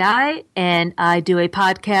 @SenseiDai, and I do a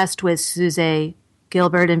podcast with Suze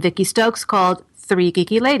Gilbert and Vicky Stokes called 3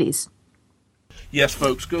 Geeky Ladies. Yes,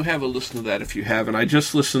 folks, go have a listen to that if you haven't. I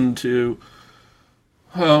just listened to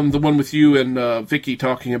the one with you and Vicky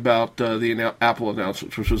talking about the Apple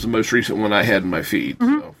announcements, which was the most recent one I had in my feed.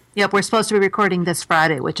 Mm-hmm. So. Yep, we're supposed to be recording this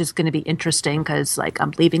Friday, which is going to be interesting because,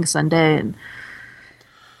 I'm leaving Sunday and.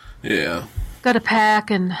 Yeah. Got to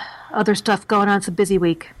pack and other stuff going on. It's a busy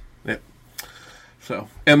week. Yeah. So,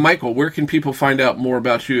 and Michael, where can people find out more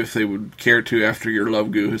about you if they would care to after your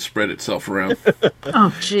love goo has spread itself around?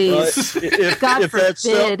 Oh, jeez. God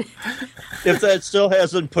forbid. If that still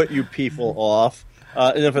hasn't put you people off,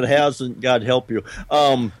 and if it hasn't, God help you.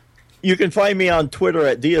 You can find me on Twitter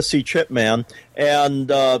at DSC Chipman,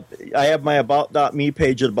 and I have my About.me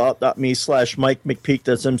page at about.me/Mike McPeak,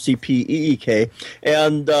 that's MCPEEK,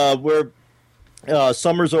 and we're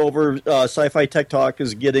summer's over. Sci-Fi Tech Talk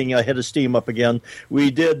is getting a head of steam up again.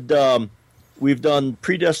 We've done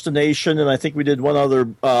Predestination, and I think we did one other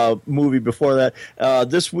movie before that.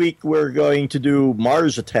 This week we're going to do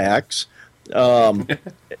Mars Attacks. I've seen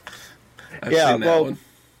that one.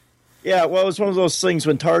 Yeah, well, it was one of those things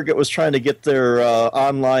when Target was trying to get their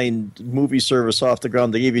online movie service off the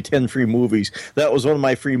ground. They gave you 10 free movies. That was one of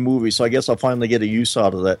my free movies, so I guess I'll finally get a use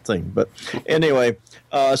out of that thing. But anyway,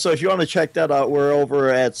 so if you want to check that out, we're over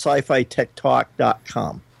at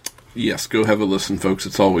sci-fi-tech-talk.com. Yes, go have a listen, folks.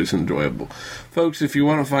 It's always enjoyable. Folks, if you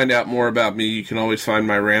want to find out more about me, you can always find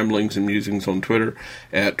my ramblings and musings on Twitter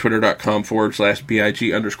at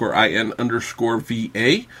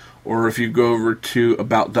twitter.com/BIG_IN_VA. Or if you go over to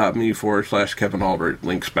about.me/Kevin Albert,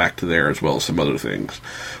 links back to there as well as some other things.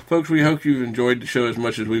 Folks, we hope you've enjoyed the show as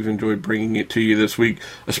much as we've enjoyed bringing it to you this week,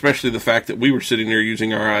 especially the fact that we were sitting there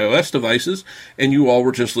using our iOS devices, and you all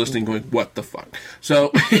were just listening going, what the fuck?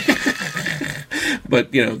 So,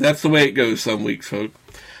 but, that's the way it goes some weeks, folks.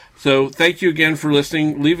 So thank you again for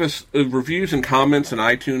listening. Leave us reviews and comments, and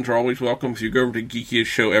iTunes are always welcome. If you go over to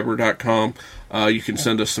geekiestshowever.com, you can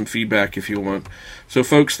send us some feedback if you want. So,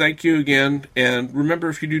 folks, thank you again. And remember,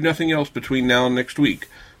 if you do nothing else between now and next week,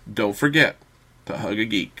 don't forget to hug a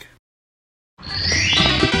geek.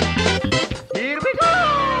 Here we go!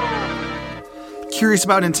 Curious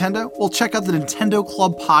about Nintendo? Well, check out the Nintendo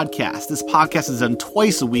Club podcast. This podcast is done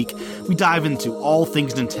twice a week. We dive into all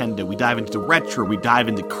things Nintendo. We dive into retro. We dive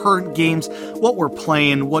into current games, what we're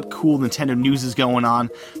playing, what cool Nintendo news is going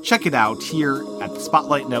on. Check it out here at the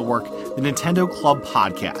Spotlight Network, the Nintendo Club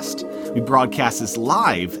podcast. We broadcast this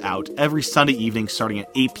live out every Sunday evening starting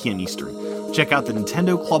at 8 p.m. Eastern. Check out the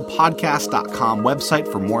NintendoClubPodcast.com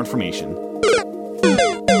website for more information.